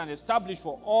consecrated and established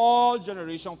for all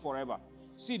generations forever.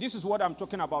 See, this is what I'm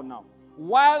talking about now.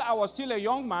 While I was still a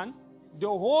young man, the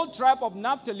whole tribe of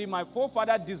Naphtali, my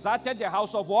forefather, deserted the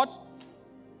house of what?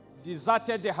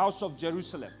 Deserted the house of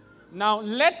Jerusalem. Now,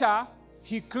 later,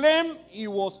 he claimed he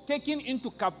was taken into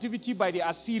captivity by the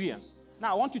Assyrians.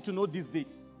 Now, I want you to know these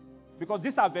dates, because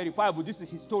these are verifiable. This is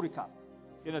historical.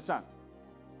 You understand?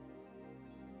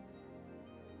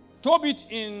 Tobit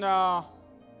in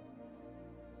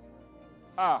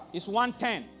it's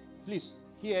 110. Please,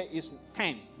 here is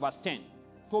 10, verse 10.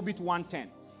 Tobit 110.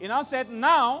 It now said,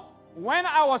 now, when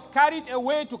I was carried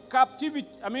away to captivity,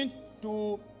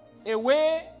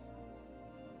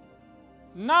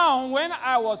 now when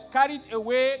I was carried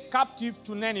away captive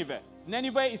to Nineveh.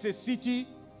 Nineveh is a city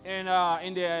in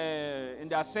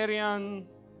the Assyrian,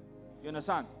 you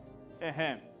understand?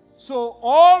 So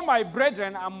all my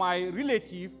brethren and my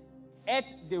relatives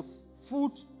ate the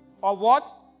food of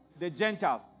what? The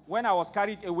Gentiles. When I was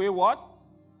carried away, what?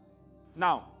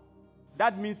 Now,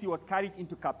 that means he was carried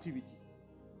into captivity.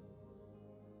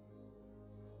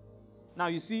 Now,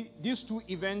 you see, these two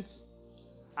events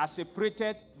are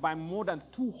separated by more than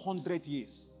 200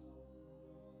 years.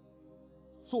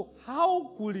 So,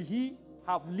 how could he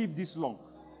have lived this long?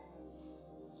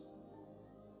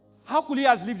 How could he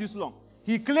have lived this long?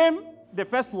 He claimed the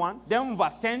first one, then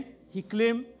verse 10, he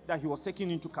claimed that he was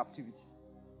taken into captivity.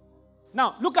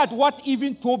 Now, look at what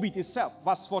even Tobit itself,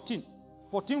 verse 14.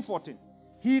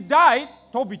 He died,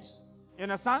 Tobit, you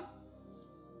understand?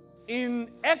 In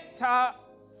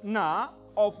Ecbatana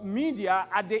of Media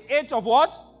at the age of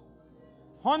what?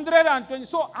 120.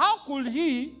 So how could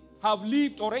he have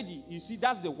lived already? You see,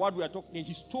 that's the word we are talking, the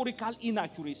historical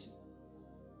inaccuracy.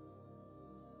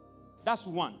 That's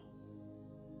one.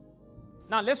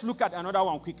 Now let's look at another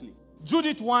one quickly.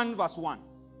 Judith 1 verse 1.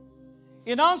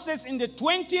 It now says, in the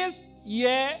 20th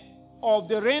year of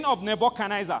the reign of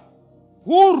Nebuchadnezzar,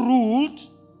 who ruled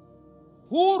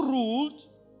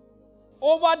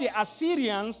over the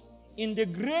Assyrians in the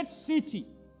great city.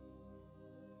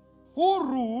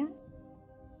 Who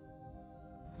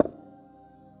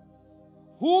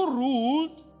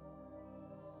ruled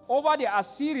over the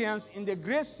Assyrians in the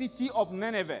great city of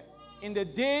Nineveh in the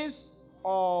days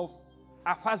of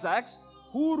Arphaxad,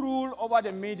 who ruled over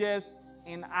the Medes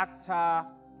in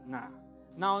Ecbatana.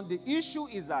 Now, the issue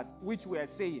is that, which we are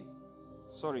saying,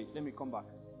 sorry, let me come back.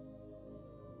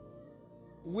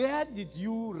 Where did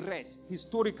you read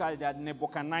historically that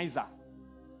Nebuchadnezzar,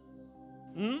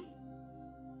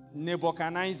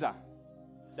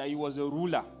 that he was a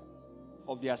ruler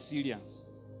of the Assyrians?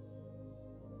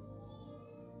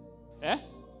 Eh?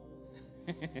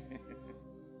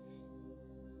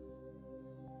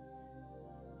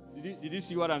 Did you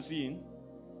see what I'm seeing?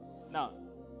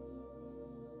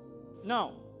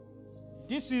 Now,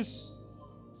 this is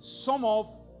some of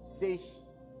the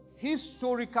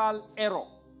historical error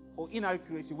or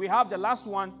inaccuracy. We have the last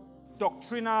one,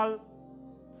 doctrinal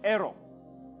error.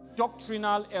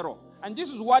 Doctrinal error. And this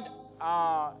is what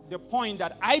the point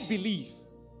that I believe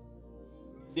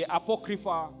the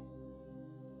Apocrypha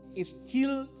is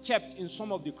still kept in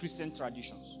some of the Christian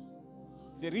traditions.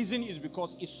 The reason is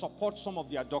because it supports some of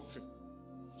their doctrine.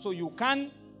 So you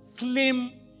can't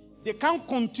claim, they can't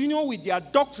continue with their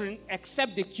doctrine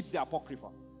except they keep the Apocrypha.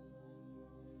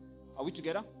 Are we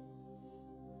together?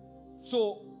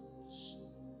 So,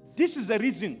 this is the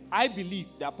reason I believe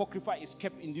the Apocrypha is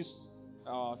kept in this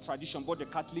tradition, both the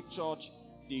Catholic Church,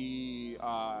 the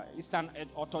Eastern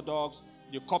Orthodox,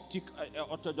 the Coptic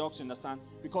Orthodox, understand?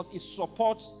 Because it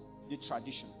supports the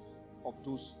tradition of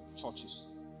those churches.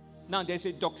 Now, there's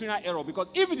a doctrinal error, because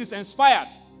if it is inspired,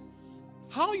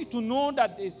 how you to know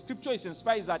that the scripture is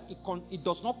inspired is that it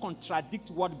does not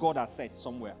contradict what God has said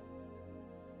somewhere.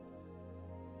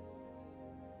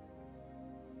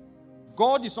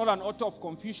 God is not an author of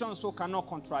confusion, so cannot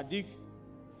contradict.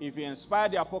 If he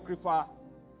inspired the Apocrypha,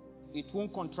 it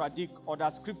won't contradict other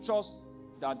scriptures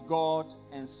that God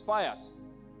inspired.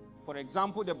 For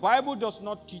example, the Bible does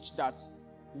not teach that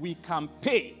we can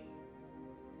pay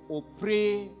or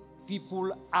pray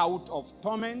people out of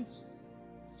torment,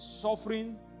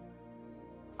 suffering,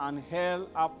 and hell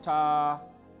after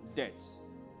death.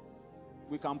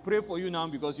 We can pray for you now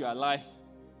because you are alive.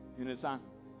 You understand?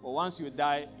 But once you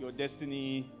die, your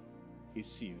destiny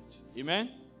is sealed.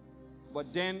 Amen?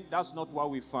 But then that's not what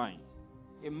we find.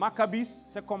 In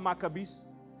Maccabees, 2 Maccabees,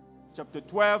 chapter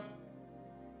 12,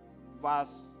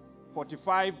 verse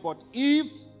 45, but if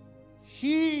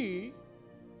he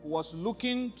was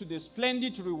looking to the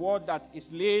splendid reward that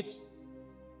is laid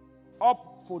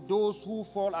up for those who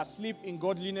fall asleep in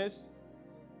godliness,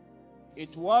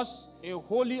 it was a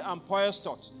holy and pious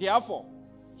thought. Therefore,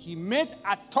 he made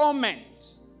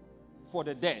atonement for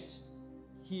the dead.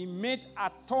 He made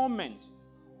atonement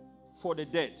for the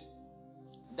dead,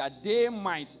 that they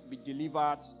might be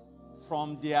delivered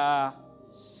from their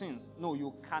sins. No,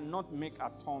 you cannot make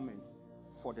atonement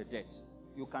for the dead.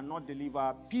 You cannot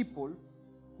deliver people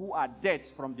who are dead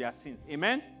from their sins.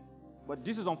 Amen? But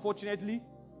this is unfortunately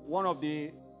one of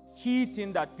the key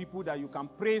things that you can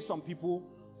pray some people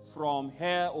from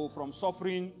hell or from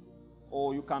suffering,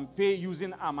 or you can pay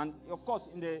using arm. And of course,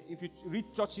 if you read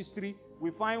church history,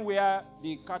 we find where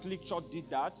the Catholic Church did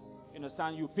that. You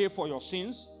understand? You pay for your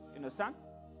sins. You understand?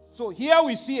 So here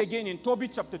we see again in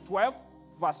Tobit chapter 12,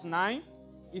 verse 9,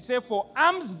 it says, for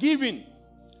almsgiving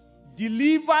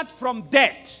delivered from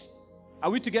death. Are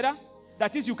we together?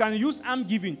 That is, you can use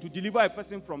almsgiving to deliver a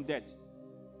person from death.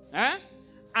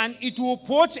 And it will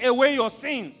purge away your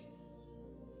sins.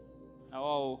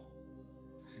 Oh.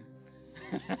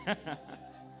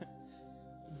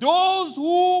 Those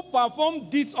who perform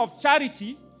deeds of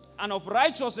charity and of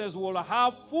righteousness will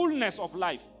have fullness of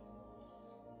life.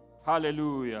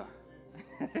 Hallelujah.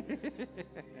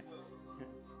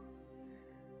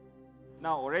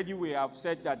 Now, already we have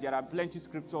said that there are plenty of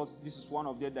scriptures. This is one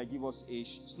of them that give us a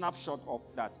snapshot of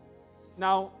that.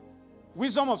 Now,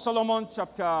 Wisdom of Solomon,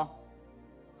 chapter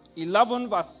 11,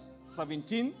 verse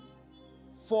 17.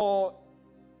 For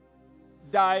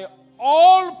thy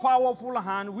all-powerful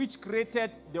hand, which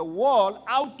created the world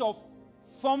out of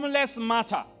formless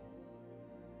matter,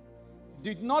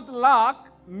 did not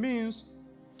lack means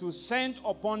to send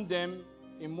upon them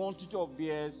a multitude of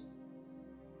bears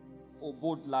or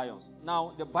bold lions.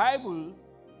 Now, the Bible,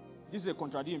 this is a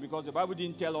contradiction because the Bible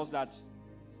didn't tell us that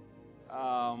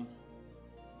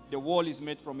the world is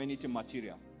made from anything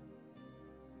material.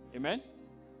 Amen?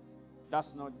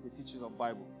 That's not the teachings of the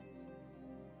Bible.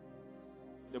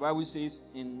 The Bible says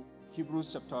in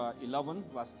Hebrews chapter 11,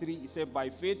 verse 3, it says, by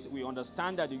faith we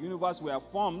understand that the universe were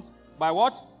formed by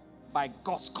what? By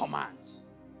God's command.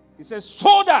 It says,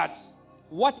 so that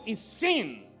what is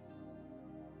seen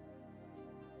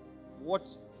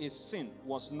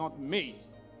was not made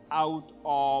out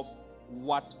of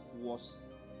what was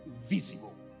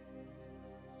visible.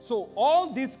 So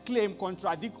all these claims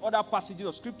contradict other passages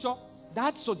of scripture.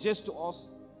 That suggests to us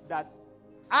that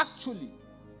actually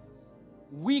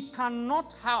we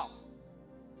cannot have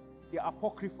the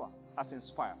Apocrypha as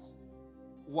inspired.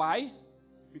 Why?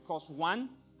 Because one,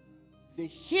 the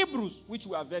Hebrews, which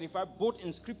we have verified both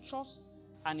in scriptures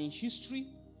and in history,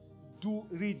 do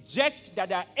reject that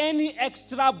there are any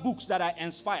extra books that are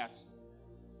inspired.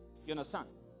 You understand?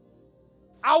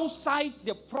 Outside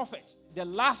the prophets, the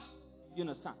last, you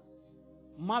understand?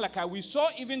 Malachi, we saw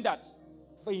even that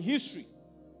in history,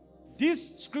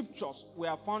 these scriptures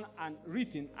were found and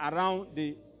written around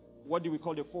the, what do we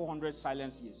call the 400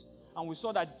 silent years. And we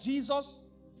saw that Jesus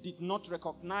did not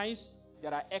recognize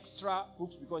there are extra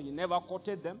books because he never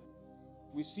quoted them.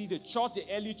 We see the church, the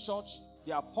early church,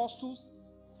 the apostles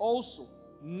also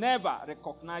never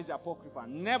recognized the Apocrypha,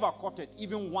 never quoted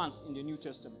even once in the New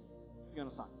Testament. You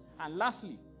understand? And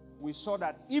lastly, we saw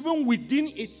that even within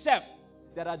itself,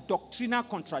 there are doctrinal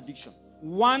contradictions.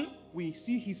 One, we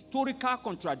see historical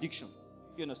contradiction.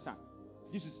 You understand?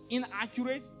 This is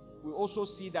inaccurate. We also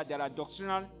see that there are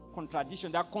doctrinal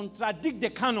contradictions that contradict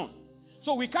the canon.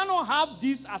 So we cannot have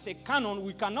this as a canon.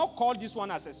 We cannot call this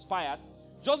one as inspired.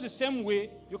 Just the same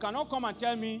way, you cannot come and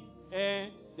tell me,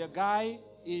 the guy,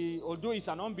 although he's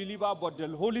an unbeliever, but the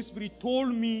Holy Spirit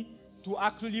told me to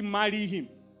actually marry him.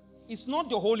 It's not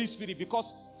the Holy Spirit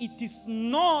because it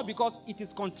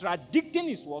is contradicting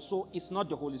his word, so it's not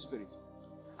the Holy Spirit.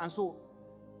 And so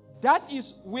that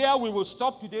is where we will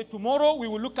stop today. Tomorrow we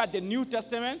will look at the New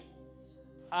Testament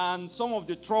and some of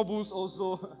the troubles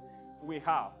also we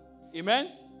have.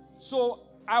 Amen? So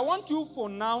I want you for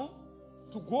now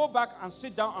to go back and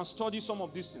sit down and study some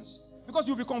of these things. Because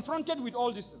you'll be confronted with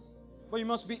all these things. But you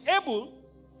must be able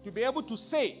to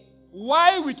say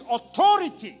why with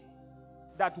authority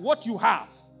that what you have,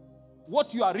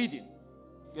 what you are reading,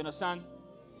 you understand,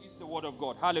 is the word of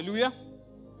God. Hallelujah.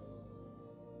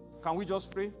 Can we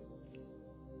just pray?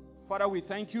 Father, we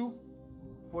thank you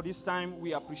for this time.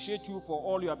 We appreciate you for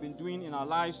all you have been doing in our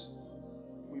lives.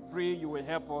 We pray you will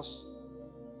help us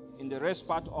in the rest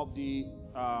part of the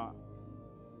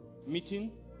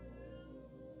meeting,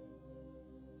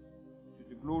 to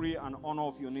the glory and honor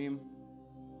of your name.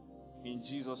 In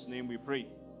Jesus' name we pray.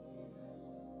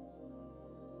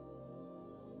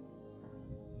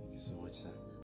 Thank you so much, sir.